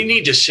 We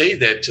need to say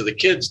that to the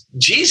kids.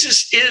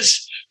 Jesus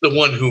is the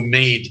one who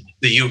made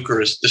the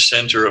Eucharist the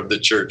center of the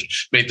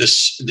church, made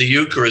the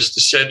Eucharist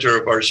the center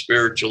of our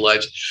spiritual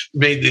lives,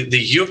 made the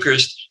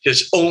Eucharist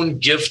his own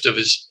gift of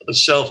his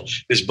self,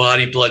 his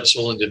body, blood,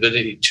 soul, and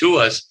divinity to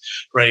us,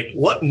 right?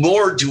 What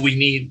more do we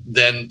need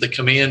than the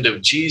command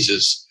of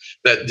Jesus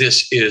that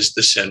this is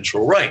the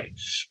central rite?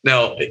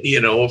 Now,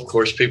 of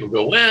course, people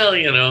go,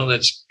 well,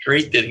 that's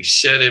great that he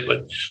said it,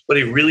 but what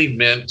he really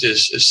meant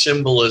is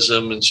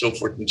symbolism and so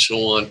forth and so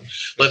on.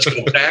 Let's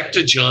go back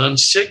to John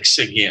 6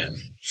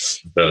 again.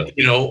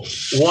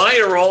 Why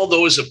are all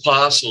those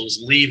apostles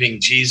leaving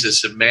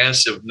Jesus in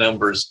massive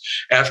numbers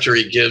after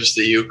he gives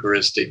the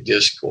Eucharistic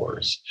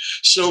discourse?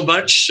 So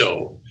much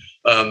so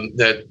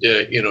that,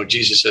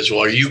 Jesus says,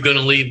 well, are you going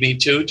to leave me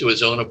too, to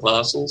his own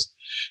apostles?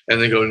 And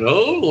they go,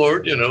 no,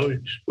 Lord,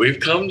 we've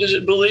come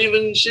to believe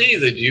and see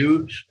that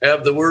you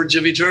have the words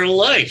of eternal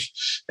life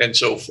and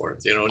so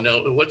forth.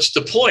 Now, what's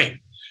the point?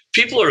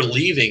 People are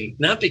leaving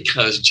not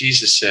because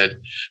Jesus said,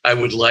 I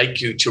would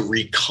like you to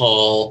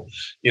recall,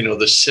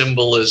 the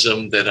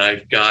symbolism that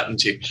I've gotten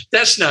to.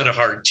 That's not a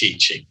hard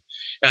teaching.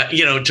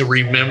 To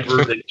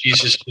remember that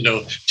Jesus,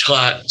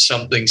 taught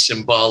something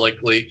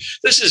symbolically.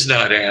 This is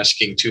not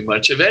asking too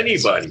much of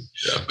anybody.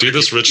 Yeah. Do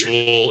this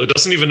ritual. It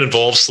doesn't even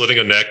involve slitting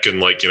a neck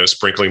and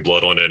sprinkling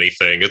blood on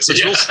anything. It's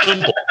real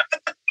simple.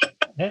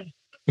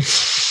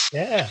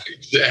 Yeah,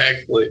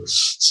 exactly.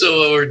 So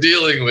what we're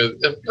dealing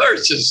with, of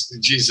course, is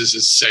Jesus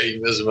is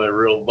saying this is my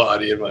real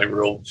body and my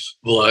real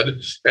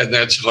blood, and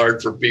that's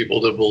hard for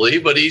people to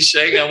believe. But he's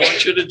saying, I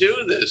want you to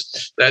do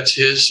this. That's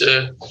his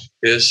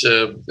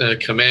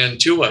command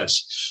to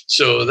us.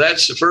 So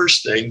that's the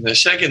first thing. The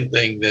second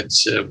thing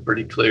that's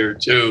pretty clear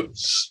too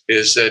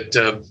is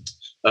that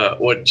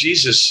what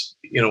Jesus,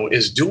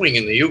 is doing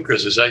in the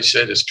Eucharist, as I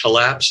said, is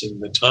collapsing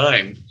the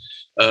time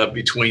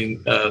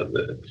between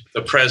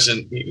the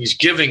present. He's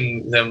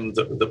giving them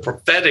the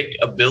prophetic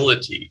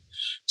ability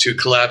to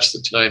collapse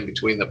the time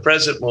between the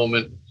present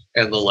moment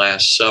and the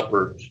Last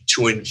Supper,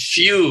 to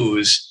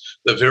infuse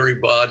the very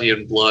body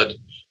and blood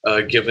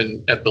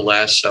given at the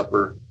Last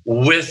Supper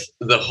with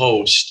the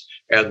host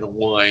and the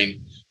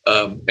wine,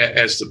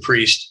 as the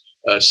priest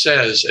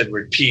says and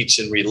repeats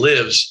and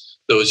relives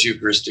those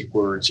Eucharistic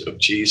words of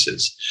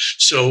Jesus.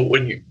 So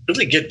when you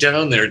really get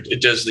down there,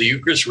 does the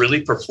Eucharist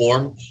really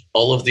perform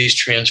all of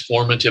these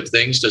transformative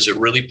things? Does it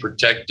really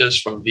protect us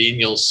from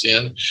venial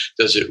sin?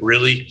 Does it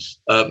really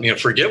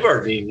forgive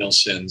our venial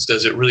sins?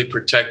 Does it really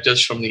protect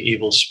us from the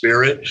evil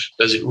spirit?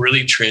 Does it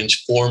really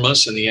transform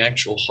us in the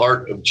actual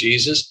heart of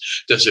Jesus?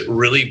 Does it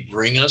really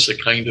bring us a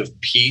kind of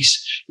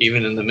peace,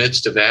 even in the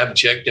midst of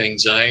abject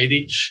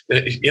anxiety?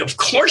 Of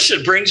course,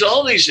 it brings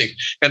all these things.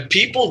 And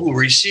people who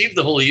receive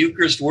the Holy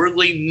Eucharist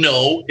worthily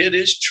know it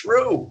is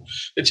true.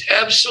 It's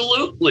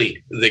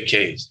absolutely the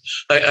case.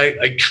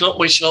 I count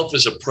myself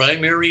as a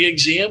primary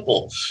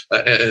example.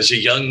 As a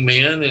young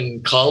man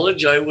in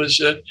college, I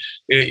was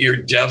your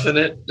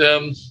definite,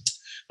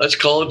 let's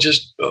call it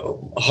just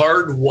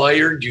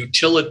hardwired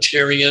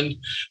utilitarian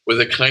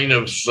with a kind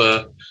of,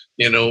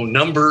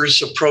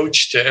 numbers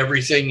approach to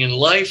everything in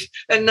life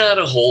and not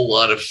a whole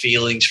lot of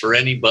feelings for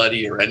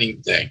anybody or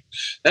anything.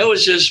 That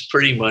was just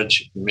pretty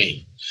much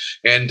me.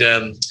 And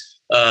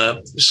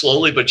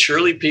slowly but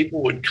surely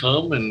people would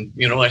come, and,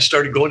 I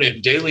started going to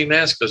daily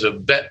mass because of a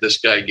bet this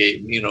guy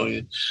gave me,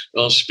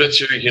 well,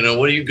 Spitzer,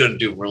 what are you going to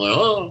do? We're like,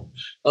 oh,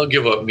 I'll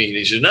give up meat.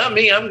 He said, not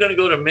me. I'm going to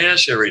go to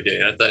mass every day.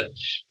 And I thought,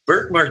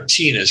 Bert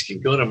Martinez can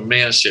go to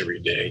mass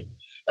every day.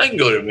 I can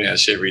go to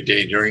mass every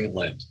day during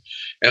Lent.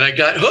 And I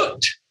got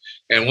hooked.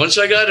 And once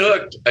I got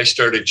hooked, I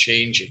started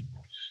changing.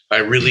 I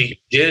really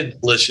did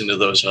listen to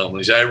those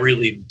homilies. I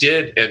really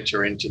did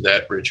enter into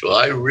that ritual.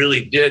 I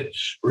really did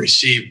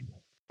receive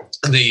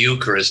the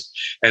Eucharist,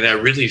 and I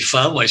really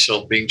found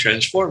myself being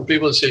transformed.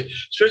 People would say,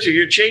 Spencer,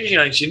 you're changing.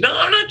 I say, no,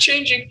 I'm not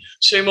changing.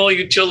 Same old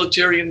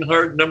utilitarian,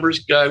 hard numbers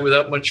guy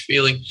without much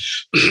feeling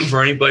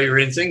for anybody or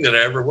anything that I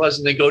ever was.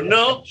 And they go,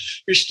 no,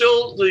 you're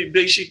still the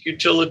basic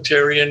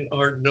utilitarian,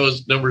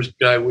 hard-nosed numbers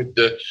guy with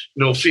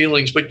no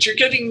feelings, but you're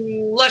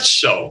getting less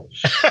so.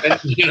 And,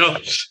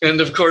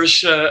 and of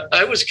course,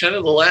 I was kind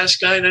of the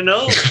last guy to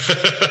know.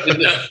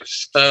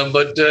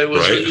 But it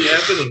was really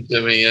evident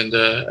to me. And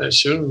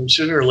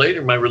sooner or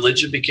later, my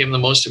religion became the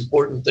most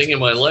important thing in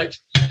my life.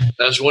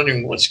 I was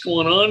wondering, what's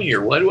going on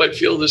here? Why do I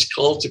feel this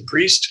call to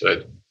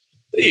priesthood?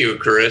 The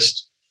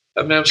Eucharist.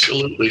 I'm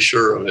absolutely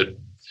sure of it.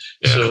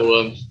 Yeah.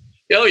 So,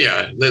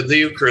 the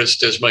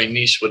Eucharist, as my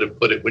niece would have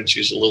put it when she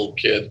was a little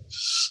kid,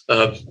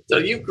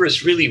 the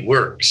Eucharist really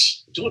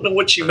works. I don't know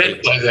what she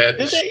meant by that.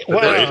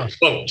 Wow.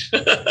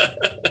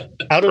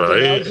 Out of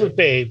the mouths of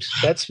babes.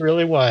 That's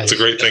really wise. It's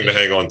a great thing to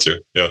hang on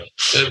to. Yeah.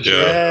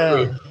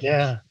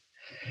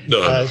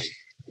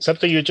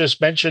 Something you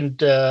just mentioned,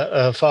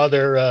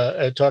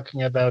 Father,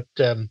 talking about,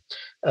 the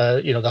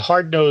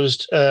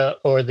hard-nosed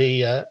or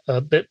the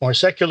a bit more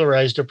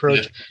secularized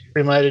approach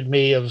reminded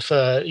me of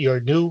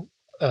your new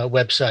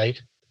website,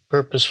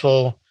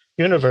 Purposeful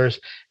Universe.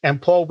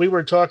 And Paul, we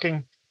were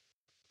talking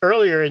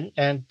earlier,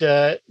 and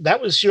that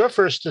was your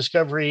first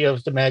discovery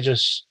of the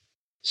Magis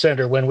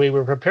Center when we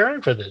were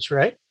preparing for this,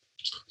 right?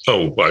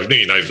 Oh, I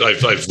mean, I've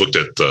looked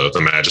at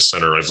the Magis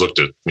Center. I've looked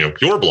at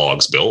your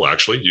blogs, Bill.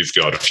 Actually, you've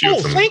got a few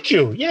of them. Thank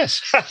you.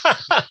 Yes,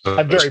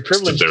 I'm very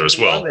privileged there as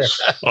well.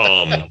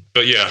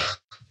 But yeah.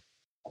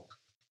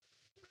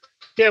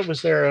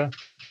 Was there a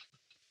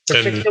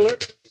particular?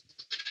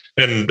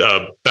 And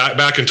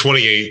back in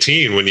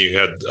 2018, when you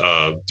had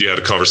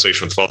a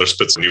conversation with Father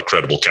Spitzer, a new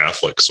credible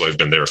Catholic, so I've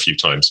been there a few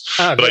times.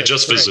 But I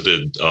just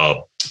visited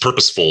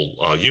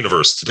Purposeful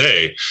Universe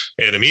today,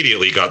 and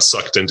immediately got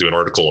sucked into an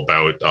article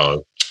about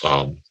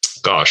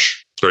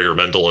Gregor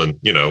Mendel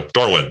and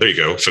Darwin. There you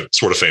go,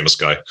 sort of famous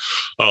guy.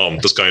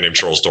 This guy named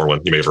Charles Darwin.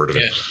 You may have heard of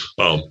him.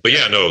 But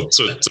yeah, no.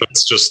 So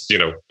it's just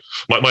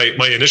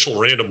my initial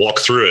random walk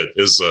through it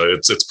is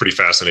it's pretty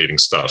fascinating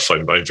stuff.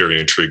 I'm very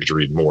intrigued to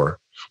read more.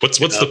 What's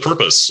the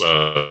purpose?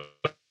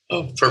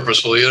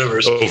 Purposeful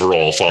Universe.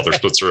 Overall, Father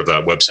Spitzer of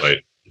that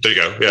website. There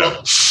you go. Yeah.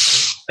 Well,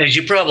 as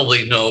you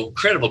probably know,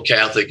 Credible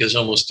Catholic is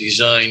almost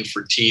designed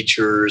for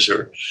teachers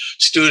or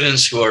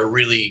students who are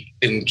really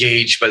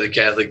engaged by the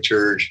Catholic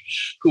Church,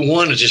 who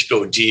want to just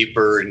go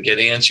deeper and get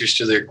answers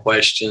to their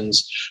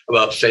questions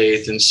about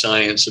faith and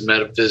science and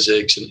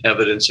metaphysics and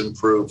evidence and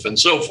proof and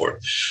so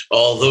forth.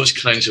 All those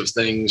kinds of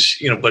things,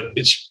 but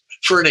it's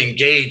for an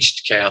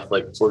engaged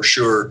Catholic, for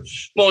sure,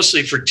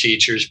 mostly for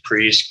teachers,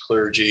 priests,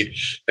 clergy,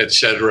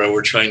 etc.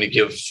 We're trying to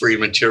give free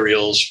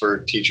materials for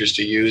teachers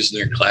to use in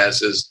their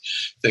classes,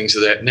 things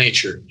of that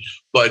nature.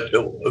 But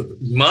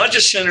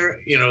Magis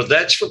Center,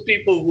 that's for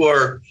people who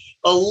are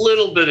a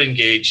little bit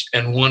engaged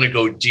and want to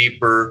go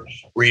deeper,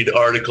 read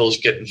articles,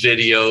 get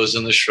videos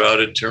in the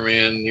Shrouded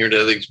Turin,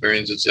 near-death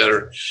experience,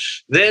 etc.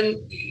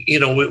 Then,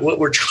 what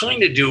we're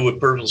trying to do with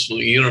Purposeful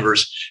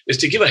Universe is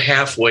to give a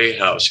halfway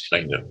house,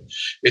 kind of.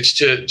 It's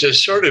to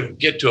sort of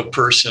get to a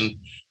person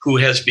who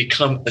has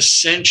become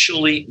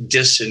essentially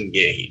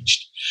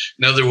disengaged.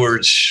 In other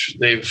words,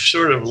 they've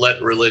sort of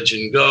let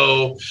religion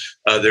go.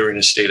 They're in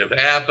a state of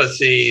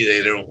apathy.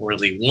 They don't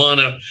really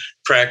want to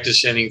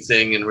practice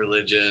anything in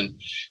religion.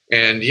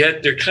 And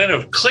yet they're kind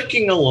of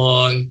clicking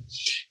along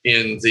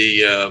in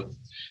the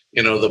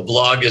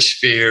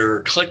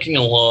blogosphere, clicking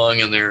along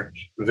in their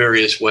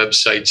various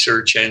website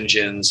search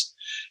engines.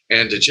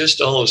 And to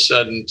just all of a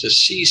sudden to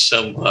see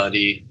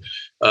somebody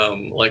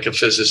like a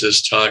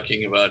physicist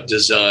talking about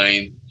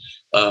design,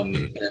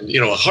 and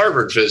a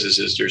Harvard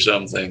physicist or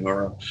something,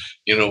 or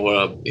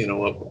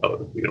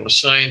a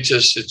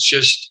scientist. It's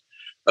just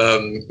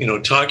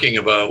talking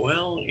about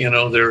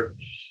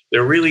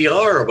there really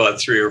are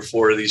about 3 or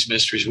 4 of these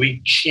mysteries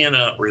we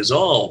cannot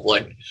resolve,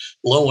 like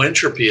low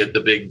entropy at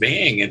the Big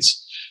Bang.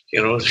 It's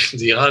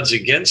the odds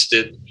against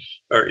it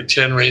are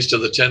 10 raised to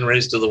the 10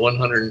 raised to the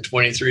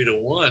 123 to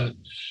 1.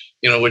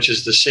 Which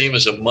is the same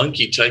as a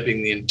monkey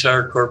typing the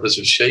entire corpus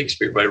of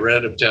Shakespeare by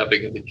random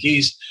tapping of the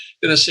keys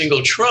in a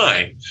single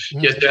try.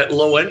 Mm-hmm. Yet that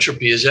low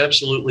entropy is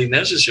absolutely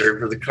necessary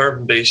for the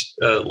carbon-based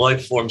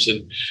life forms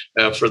and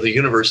for the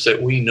universe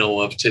that we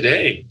know of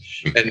today.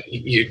 And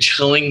you're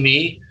telling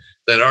me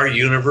that our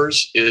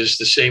universe is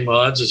the same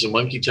odds as a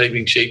monkey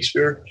typing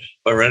Shakespeare?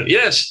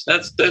 Yes,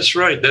 that's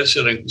right. That's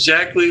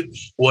exactly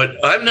what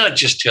I'm not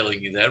just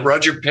telling you that.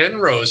 Roger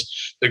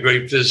Penrose, the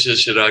great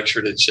physicist at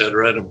Oxford, et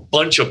cetera, and a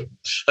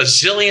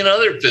zillion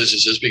other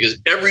physicists, because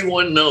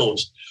everyone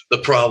knows the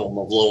problem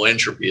of low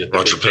entropy.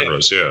 Roger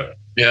Penrose,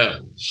 yeah.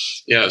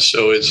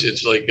 So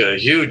it's like a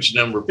huge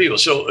number of people.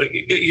 So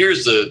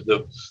here's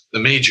the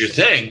major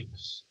thing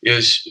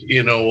is,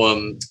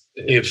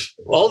 if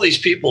all these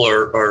people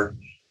are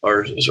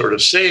sort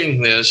of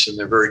saying this, and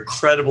they're very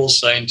credible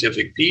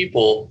scientific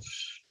people,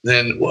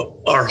 then what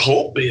our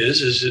hope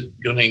is it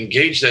going to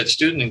engage that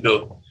student and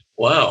go,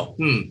 wow,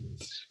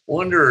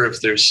 wonder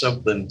if there's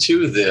something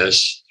to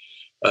this.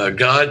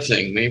 God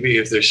thing. Maybe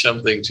if there's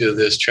something to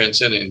this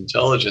transcendent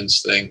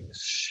intelligence thing.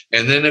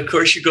 And then, of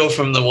course, you go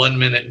from the 1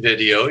 minute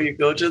video, you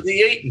go to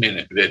the 8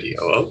 minute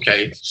video.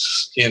 Okay.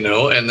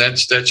 And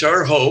that's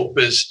our hope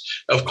is,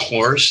 of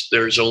course,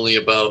 there's only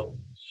about,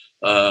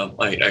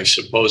 I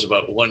suppose,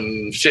 about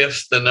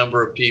 1/5 the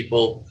number of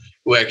people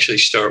who actually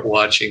start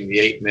watching the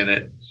 8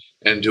 minute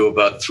and do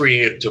about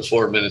 3 to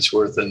 4 minutes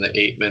worth in the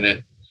 8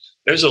 minute.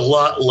 There's a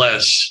lot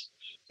less,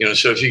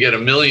 so if you get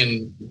 1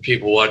 million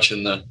people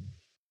watching the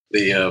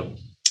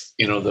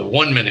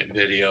 1 minute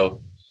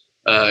video,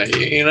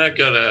 you're not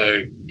going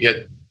to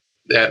get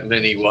that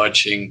many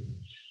watching,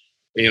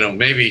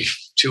 maybe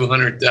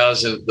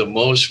 200,000 at the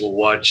most will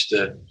watch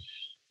the,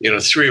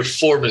 3 or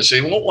 4 minutes.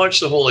 They won't watch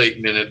the whole 8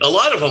 minute. A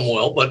lot of them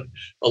will, but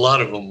a lot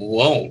of them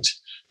won't.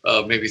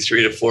 Maybe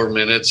 3 to 4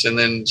 minutes. And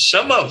then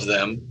some of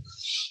them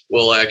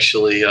will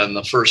actually, on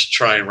the first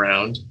try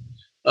round,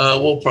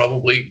 will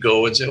probably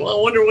go and say, well,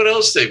 I wonder what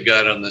else they've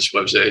got on this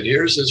website.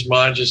 Here's this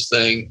Magis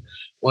thing.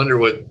 Wonder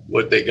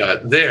what they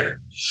got there.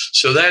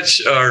 So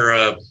that's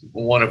our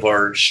one of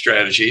our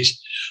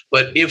strategies.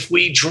 But if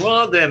we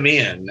draw them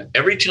in,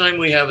 every time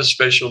we have a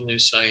special new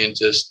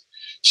scientist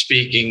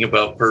speaking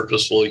about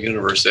purposeful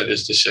universe, that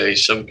is to say,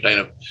 some kind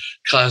of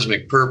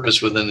cosmic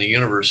purpose within the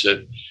universe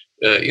that,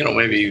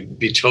 maybe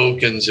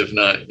betokens, if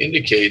not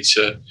indicates,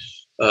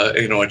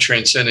 a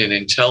transcendent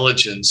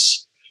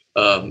intelligence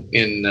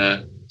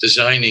in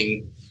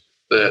designing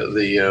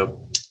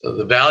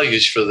the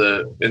values for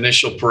the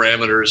initial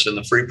parameters and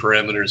the free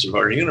parameters of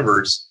our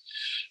universe,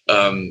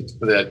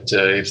 that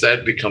if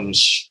that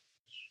becomes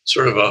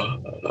sort of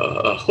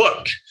a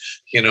hook,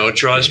 it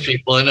draws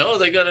people in. Oh,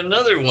 they got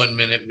another 1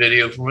 minute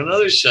video from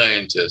another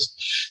scientist,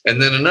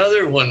 and then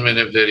another 1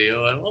 minute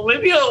video. And well,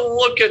 maybe I'll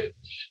look at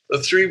the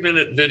 3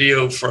 minute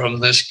video from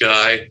this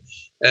guy.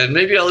 And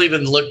maybe I'll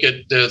even look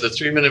at the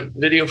 3 minute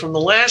video from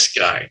the last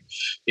guy,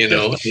 And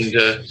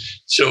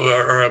so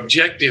our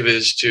objective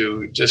is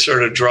to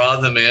sort of draw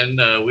them in.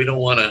 We don't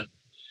want to,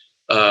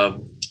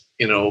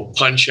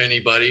 punch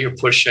anybody or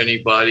push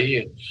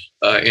anybody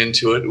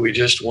into it. We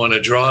just want to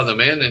draw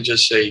them in and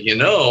just say,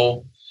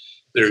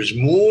 there's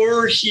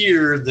more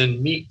here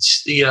than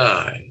meets the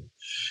eye.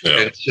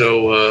 Yeah. And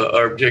so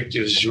our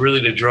objective is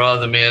really to draw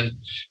them in.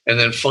 And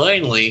then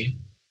finally,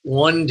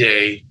 one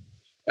day,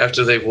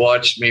 after they've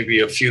watched maybe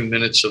a few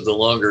minutes of the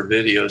longer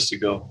videos, to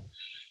go,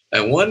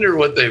 I wonder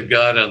what they've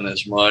got on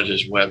this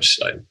Magis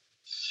website.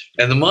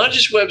 And the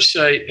Magis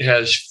website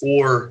has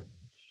 4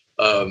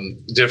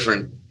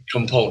 different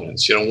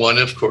components. One,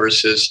 of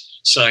course,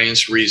 is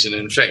science, reason,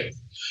 and faith.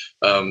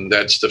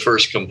 That's the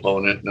first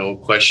component, no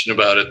question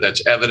about it.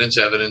 That's evidence,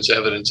 evidence,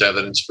 evidence,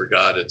 evidence for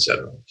God,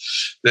 etc.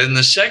 Then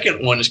the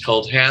second one is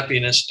called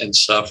happiness and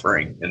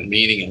suffering and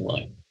meaning in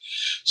life.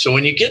 So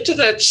when you get to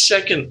that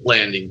second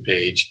landing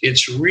page,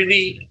 it's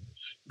really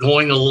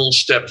going a little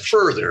step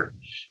further.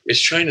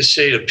 It's trying to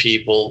say to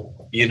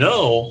people,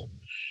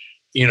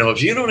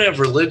 if you don't have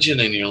religion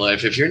in your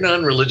life, if you're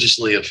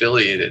non-religiously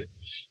affiliated,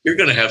 you're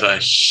going to have a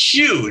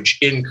huge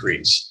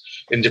increase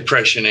in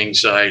depression,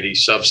 anxiety,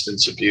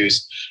 substance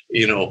abuse,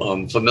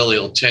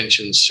 familial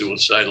tension,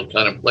 suicidal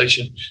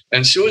contemplation,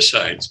 and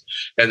suicides.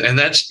 And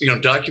that's,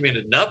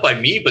 documented not by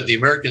me, but the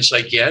American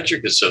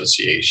Psychiatric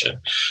Association.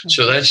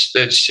 So that's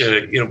but,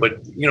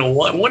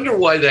 I wonder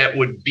why that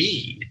would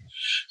be,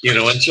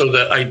 and so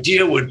the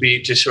idea would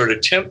be to sort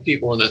of tempt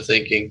people into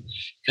thinking,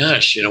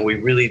 gosh, we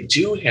really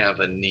do have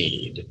a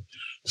need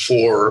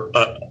for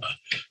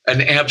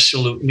an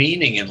absolute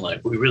meaning in life.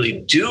 We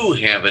really do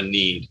have a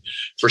need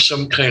for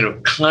some kind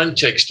of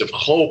context of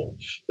hope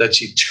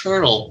that's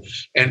eternal.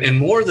 And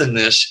more than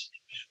this,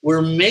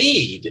 we're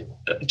made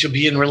to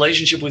be in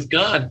relationship with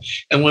God.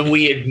 And when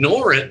we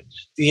ignore it,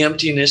 the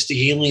emptiness,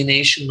 the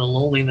alienation, the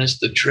loneliness,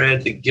 the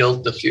dread, the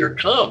guilt, the fear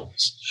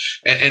comes.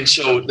 And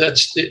so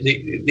that's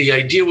the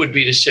idea would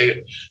be to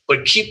say,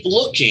 but keep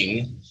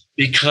looking,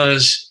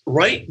 because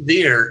right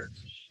there,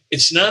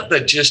 it's not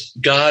that just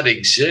God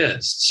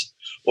exists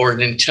or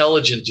an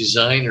intelligent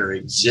designer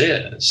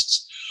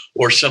exists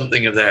or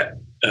something of that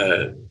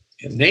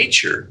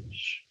nature,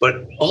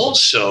 but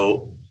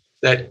also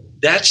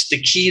that's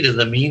the key to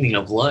the meaning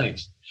of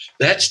life.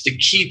 That's the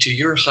key to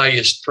your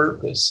highest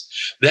purpose.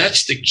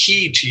 That's the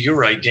key to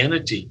your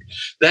identity.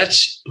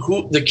 That's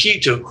the key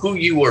to who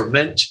you are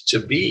meant to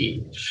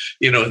be.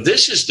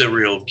 This is the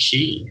real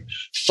key.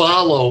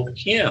 Follow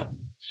him.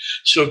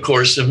 So, of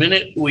course, the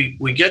minute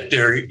we get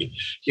there,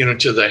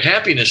 to the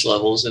happiness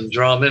levels and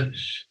draw them in,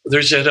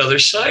 there's that other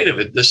side of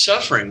it, the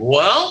suffering.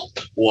 Well,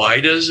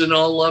 why does an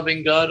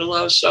all-loving God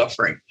allow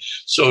suffering?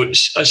 So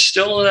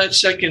still on that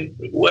second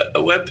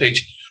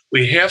webpage,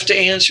 we have to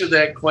answer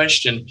that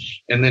question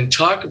and then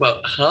talk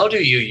about how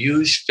do you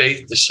use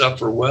faith to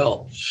suffer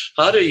well?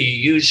 How do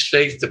you use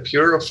faith to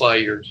purify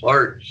your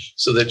heart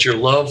so that your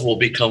love will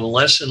become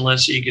less and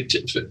less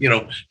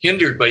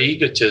hindered by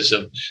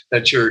egotism,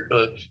 that you're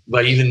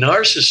by even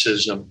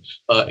narcissism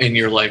in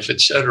your life,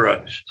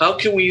 etc. How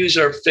can we use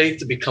our faith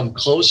to become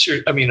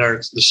closer?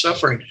 The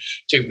suffering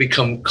to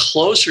become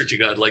closer to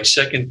God, like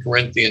 2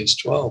 Corinthians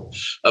 12.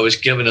 I was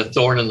given a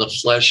thorn in the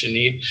flesh and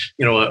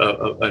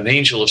an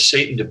angel of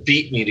Satan to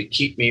beat me, to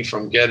keep me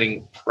from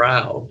getting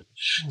proud.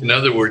 In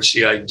other words,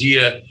 the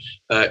idea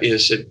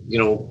is that,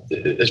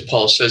 as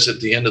Paul says at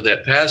the end of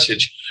that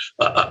passage,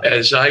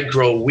 as I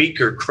grow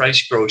weaker,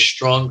 Christ grows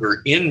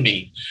stronger in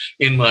me.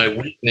 In my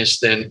weakness,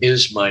 then,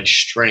 is my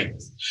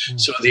strength.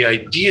 So the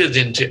idea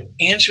then to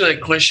answer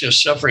that question of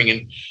suffering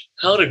and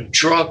how to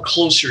draw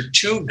closer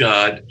to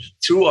God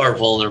through our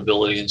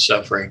vulnerability and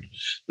suffering,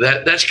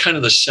 that's kind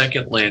of the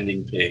second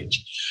landing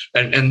page.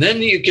 And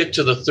then you get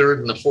to the third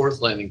and the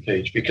fourth landing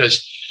page,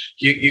 because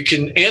you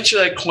can answer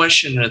that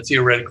question in a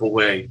theoretical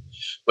way,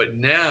 but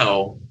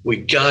now we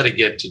got to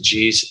get to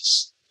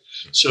Jesus.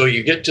 So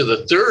you get to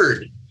the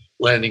third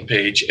landing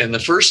page, and the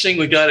first thing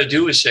we got to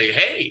do is say,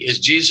 hey, is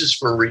Jesus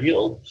for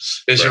real?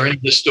 Is there any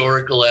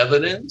historical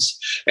evidence?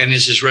 And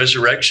is his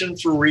resurrection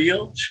for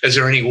real? Is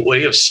there any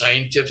way of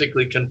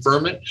scientifically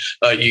confirm it?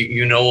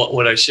 You know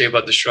what I say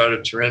about the Shroud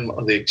of Turin,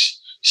 the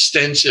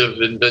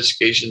extensive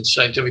investigation,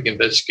 scientific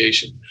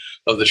investigation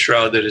of the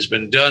shroud that has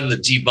been done, the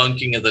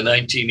debunking of the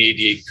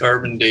 1988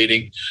 carbon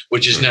dating,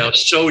 which is now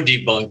so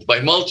debunked by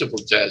multiple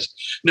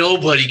tests.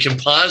 Nobody can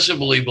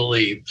possibly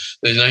believe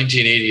the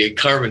 1988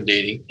 carbon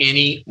dating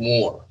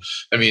anymore.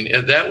 I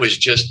mean, that was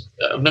just,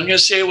 I'm not going to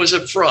say it was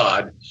a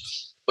fraud,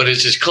 but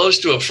it's as close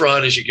to a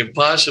fraud as you can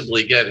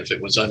possibly get if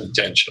it was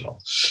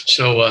unintentional.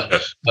 So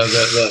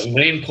the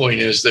main point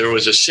is there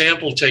was a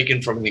sample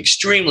taken from an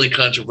extremely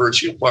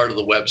controversial part of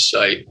the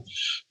website.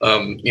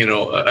 Of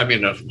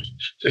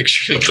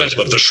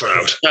the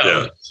shroud.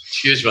 Yeah.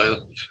 Excuse my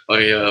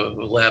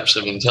lapse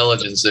of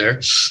intelligence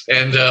there.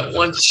 And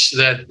once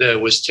that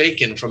was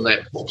taken from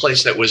that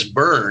place that was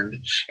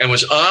burned and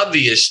was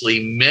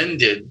obviously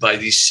mended by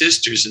these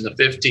sisters in the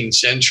 15th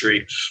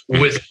century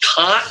with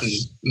cotton,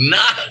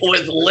 not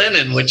with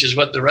linen, which is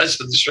what the rest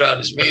of the shroud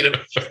is made of,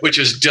 which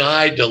was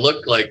dyed to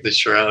look like the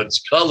shroud's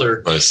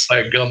color by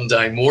a gum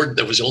dye mordant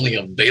that was only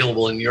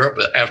available in Europe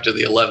after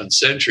the 11th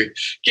century.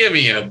 Give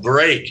me a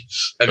break.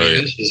 I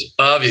mean, this is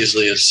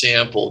obviously a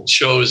sample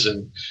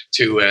chosen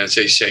to, as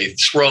they say,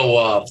 throw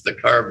off the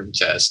carbon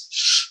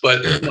test.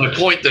 But my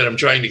point that I'm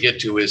trying to get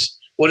to is,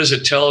 what does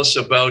it tell us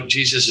about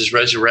Jesus's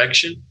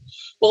resurrection?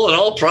 Well, in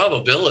all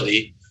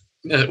probability,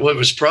 what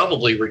was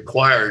probably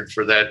required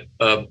for that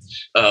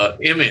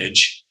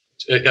image,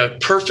 a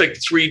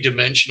perfect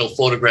three-dimensional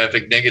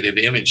photographic negative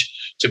image,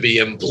 to be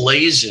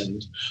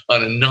emblazoned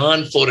on a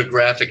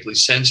non-photographically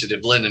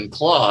sensitive linen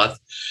cloth,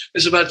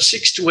 is about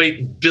 6 to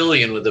 8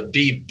 billion with a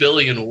B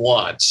billion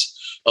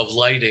watts of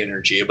light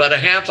energy, about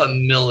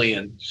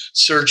 500,000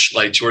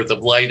 searchlights worth of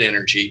light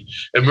energy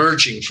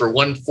emerging for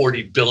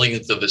 1/40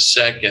 billionth of a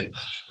second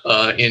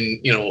in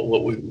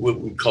what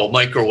we call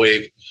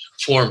microwave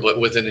form, but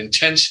with an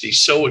intensity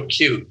so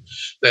acute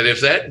that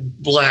if that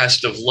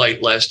blast of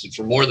light lasted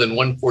for more than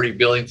 1/40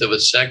 billionth of a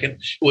second, it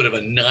would have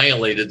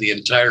annihilated the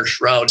entire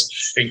shroud,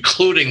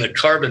 including the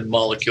carbon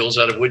molecules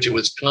out of which it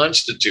was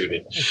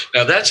constituted.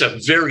 Now, that's a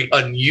very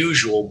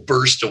unusual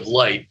burst of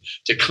light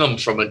to come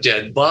from a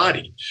dead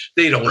body.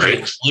 They don't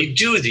actually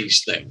do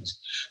these things.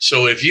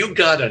 So if you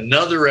got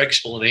another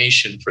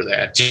explanation for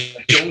that,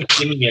 don't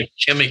give me a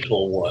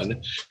chemical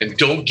one, and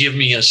don't give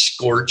me a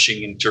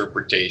scorching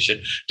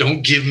interpretation.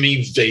 Don't give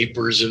me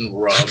vapors and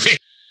rub,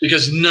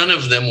 because none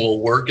of them will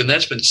work. And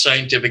that's been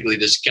scientifically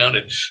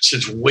discounted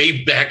since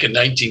way back in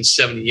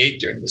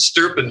 1978 during the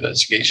Stirp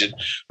investigation.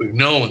 We've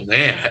known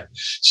that.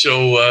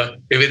 So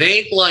if it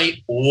ain't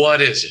light,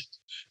 what is it?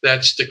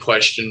 That's the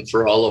question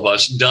for all of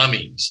us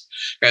dummies.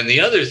 And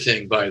the other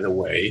thing, by the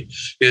way,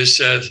 is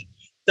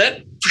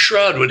that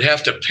shroud would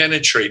have to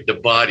penetrate the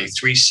body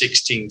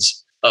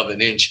 3/16 of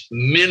an inch,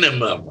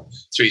 minimum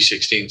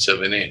 3/16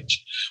 of an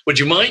inch. Would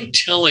you mind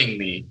telling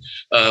me,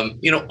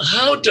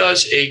 how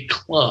does a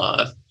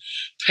cloth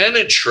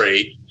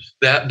penetrate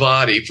that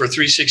body for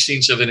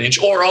 3/16 of an inch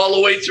or all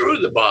the way through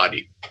the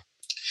body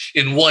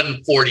in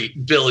 1/40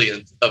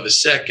 billionth of a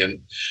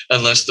second,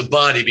 unless the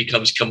body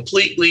becomes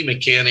completely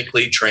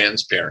mechanically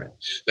transparent?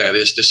 That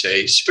is to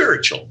say,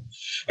 spiritual.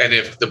 And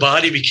if the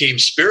body became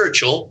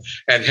spiritual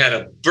and had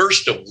a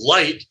burst of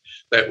light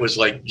that was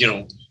like,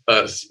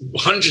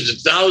 hundreds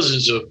of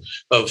thousands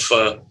of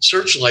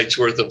searchlights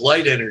worth of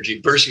light energy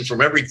bursting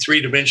from every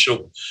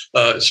three-dimensional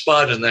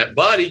spot in that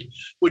body,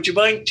 would you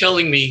mind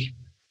telling me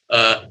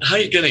how are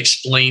you going to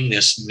explain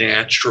this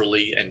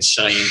naturally and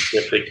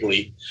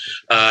scientifically?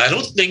 I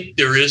don't think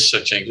there is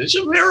such a thing. It's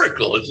a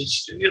miracle.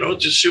 It's,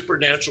 it's a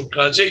supernatural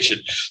causation.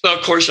 Now,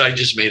 of course, I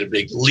just made a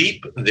big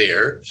leap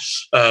there,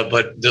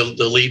 but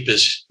the leap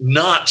is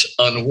not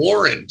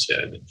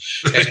unwarranted.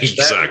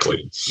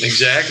 Exactly.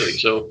 Exactly.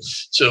 So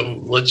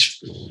let's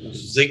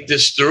think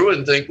this through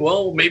and think,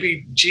 well,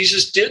 maybe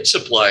Jesus did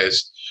supply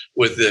us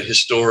with the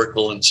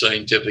historical and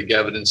scientific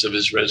evidence of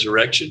his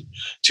resurrection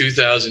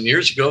 2,000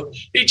 years ago.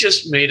 He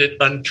just made it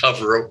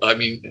uncover. I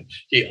mean,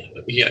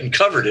 he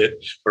uncovered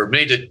it, or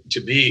made it to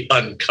be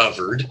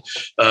uncovered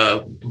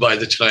by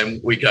the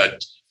time we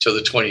got to the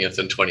 20th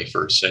and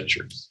 21st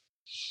century.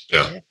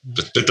 Yeah,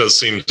 it does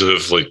seem to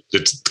have,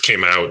 it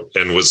came out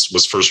and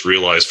was first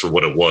realized for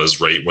what it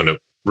was, right when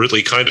it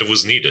really kind of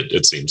was needed,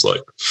 it seems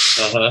like.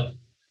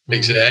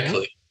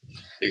 Exactly.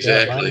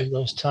 Exactly. Yeah, a lot of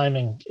those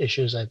timing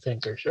issues, I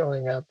think, are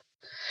showing up.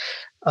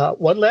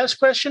 One last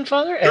question,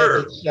 Father.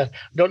 Sure.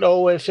 Don't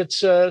know if it's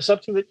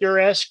something that you're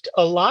asked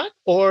a lot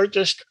or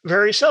just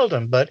very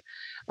seldom, but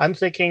I'm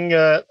thinking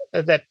that,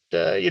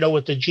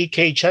 with the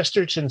G.K.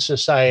 Chesterton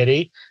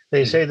Society,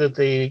 they say that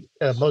the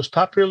most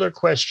popular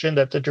question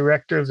that the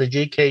director of the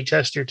G.K.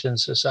 Chesterton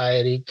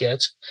Society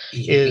gets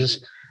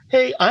is,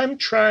 hey, I'm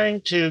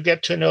trying to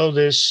get to know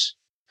this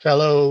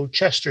fellow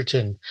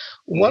Chesterton.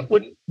 What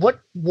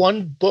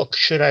one book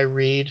should I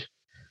read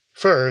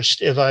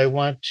first if I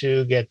want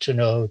to get to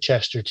know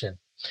Chesterton?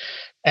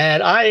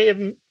 And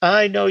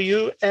I know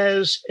you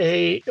as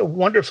a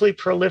wonderfully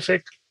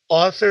prolific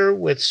author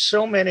with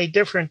so many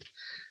different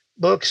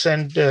books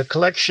and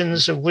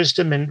collections of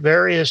wisdom in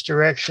various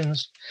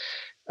directions.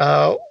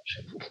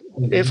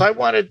 If I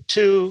wanted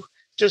to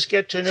just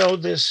get to know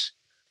this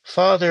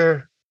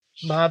Father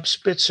Bob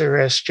Spitzer,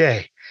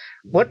 S.J.,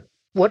 what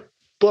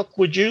book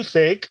would you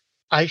think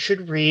I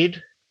should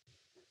read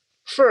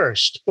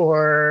first?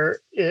 Or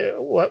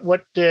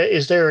what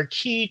is there a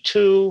key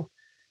to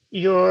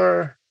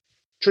your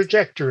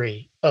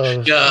trajectory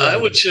of? Yeah, I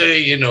would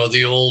say,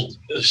 the old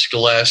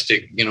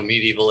scholastic,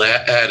 medieval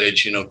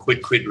adage,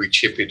 quid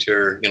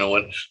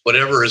recipitur,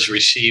 whatever is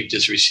received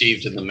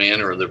in the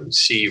manner of the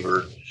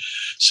receiver.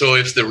 So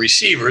if the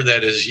receiver,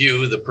 that is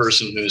you, the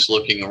person who's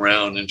looking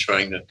around and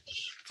trying to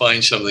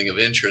find something of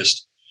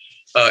interest,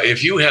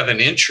 if you have an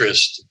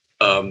interest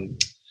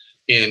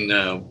in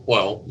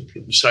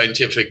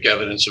scientific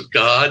evidence of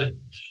God,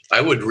 I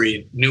would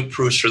read New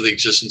Proofs for the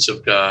Existence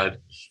of God,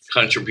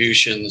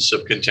 Contributions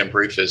of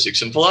Contemporary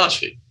Physics and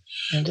Philosophy.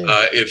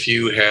 If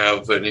you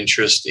have an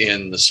interest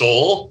in the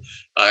soul,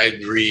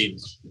 I'd read,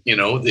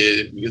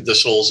 the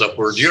soul's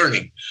upward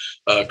yearning,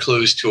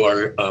 clues to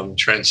our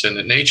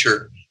transcendent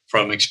nature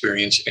from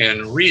experience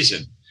and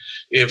reason.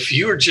 If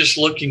you're just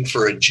looking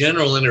for a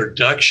general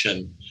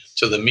introduction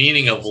to the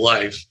meaning of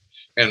life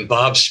and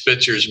Bob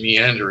Spitzer's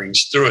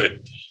meanderings through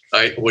it,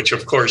 which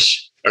of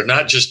course are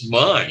not just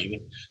mine,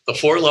 the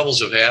 4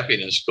 levels of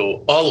happiness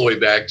go all the way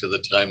back to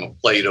the time of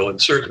Plato and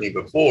certainly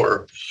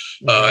before.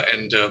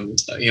 I'm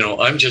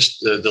just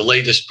the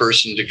latest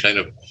person to kind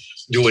of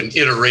do an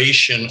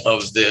iteration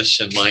of this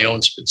in my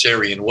own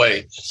Spitzerian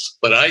way.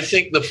 But I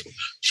think the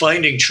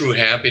finding true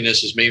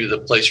happiness is maybe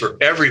the place where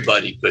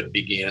everybody could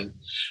begin.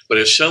 But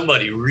if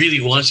somebody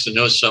really wants to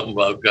know something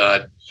about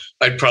God,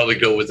 I'd probably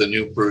go with the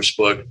New Bruce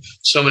book.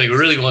 Somebody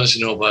really wants to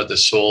know about the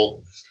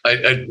soul,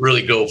 I'd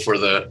really go for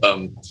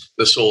the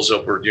soul's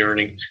upward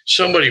yearning.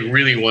 Somebody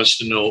really wants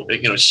to know,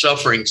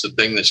 suffering's the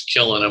thing that's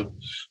killing them,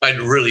 I'd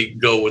really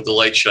go with The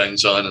Light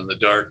Shines On in the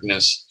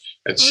Darkness,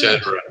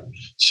 etc.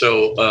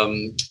 So,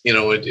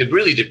 it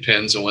really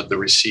depends on what the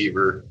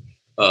receiver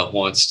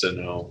wants to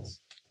know.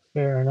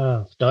 Fair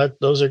enough. No,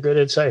 those are good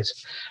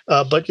insights.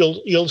 But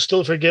you'll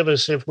still forgive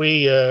us if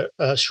we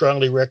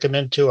strongly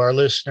recommend to our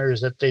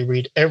listeners that they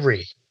read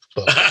every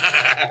book.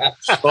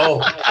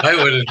 I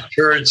would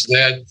encourage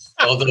that.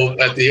 Although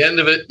at the end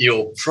of it,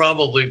 you'll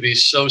probably be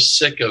so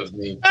sick of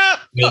me,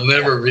 you'll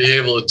never be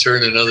able to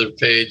turn another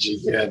page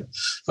again.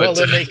 Well,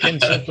 then they can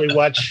simply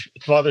watch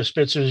Father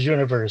Spitzer's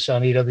Universe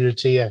on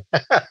EWTN.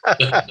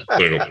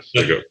 There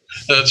you go.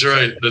 That's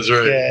right.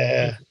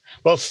 Yeah.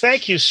 Well,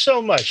 thank you so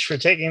much for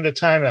taking the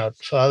time out,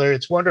 Father.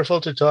 It's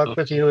wonderful to talk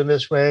with you in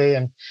this way,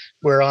 and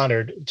we're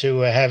honored to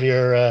have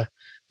your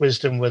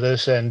wisdom with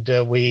us. And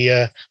we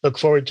look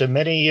forward to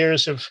many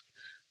years of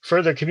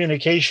further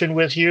communication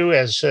with you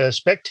as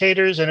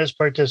spectators and as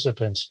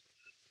participants.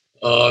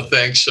 Oh,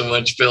 thanks so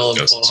much, Bill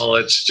and Paul.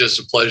 It's just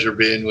a pleasure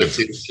being with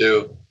you,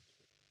 too.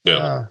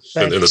 Yeah.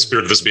 In the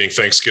spirit of this being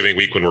Thanksgiving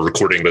week when we're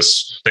recording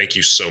this, thank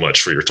you so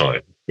much for your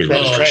time. We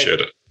really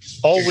appreciate it.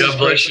 Always God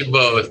bless you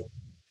both.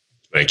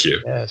 Thank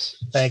you. Yes.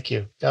 Thank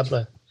you. God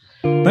bless.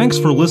 Thanks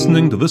for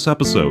listening to this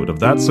episode of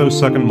That's So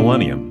Second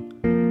Millennium.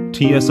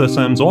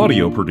 TSSM's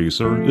audio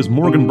producer is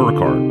Morgan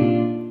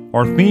Burkhardt.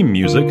 Our theme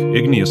music,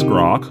 Igneous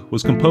Grok,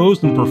 was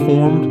composed and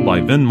performed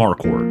by Vin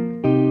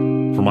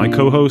Marquardt. For my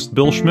co-host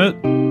Bill Schmidt,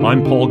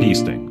 I'm Paul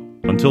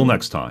Giesting. Until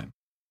next time.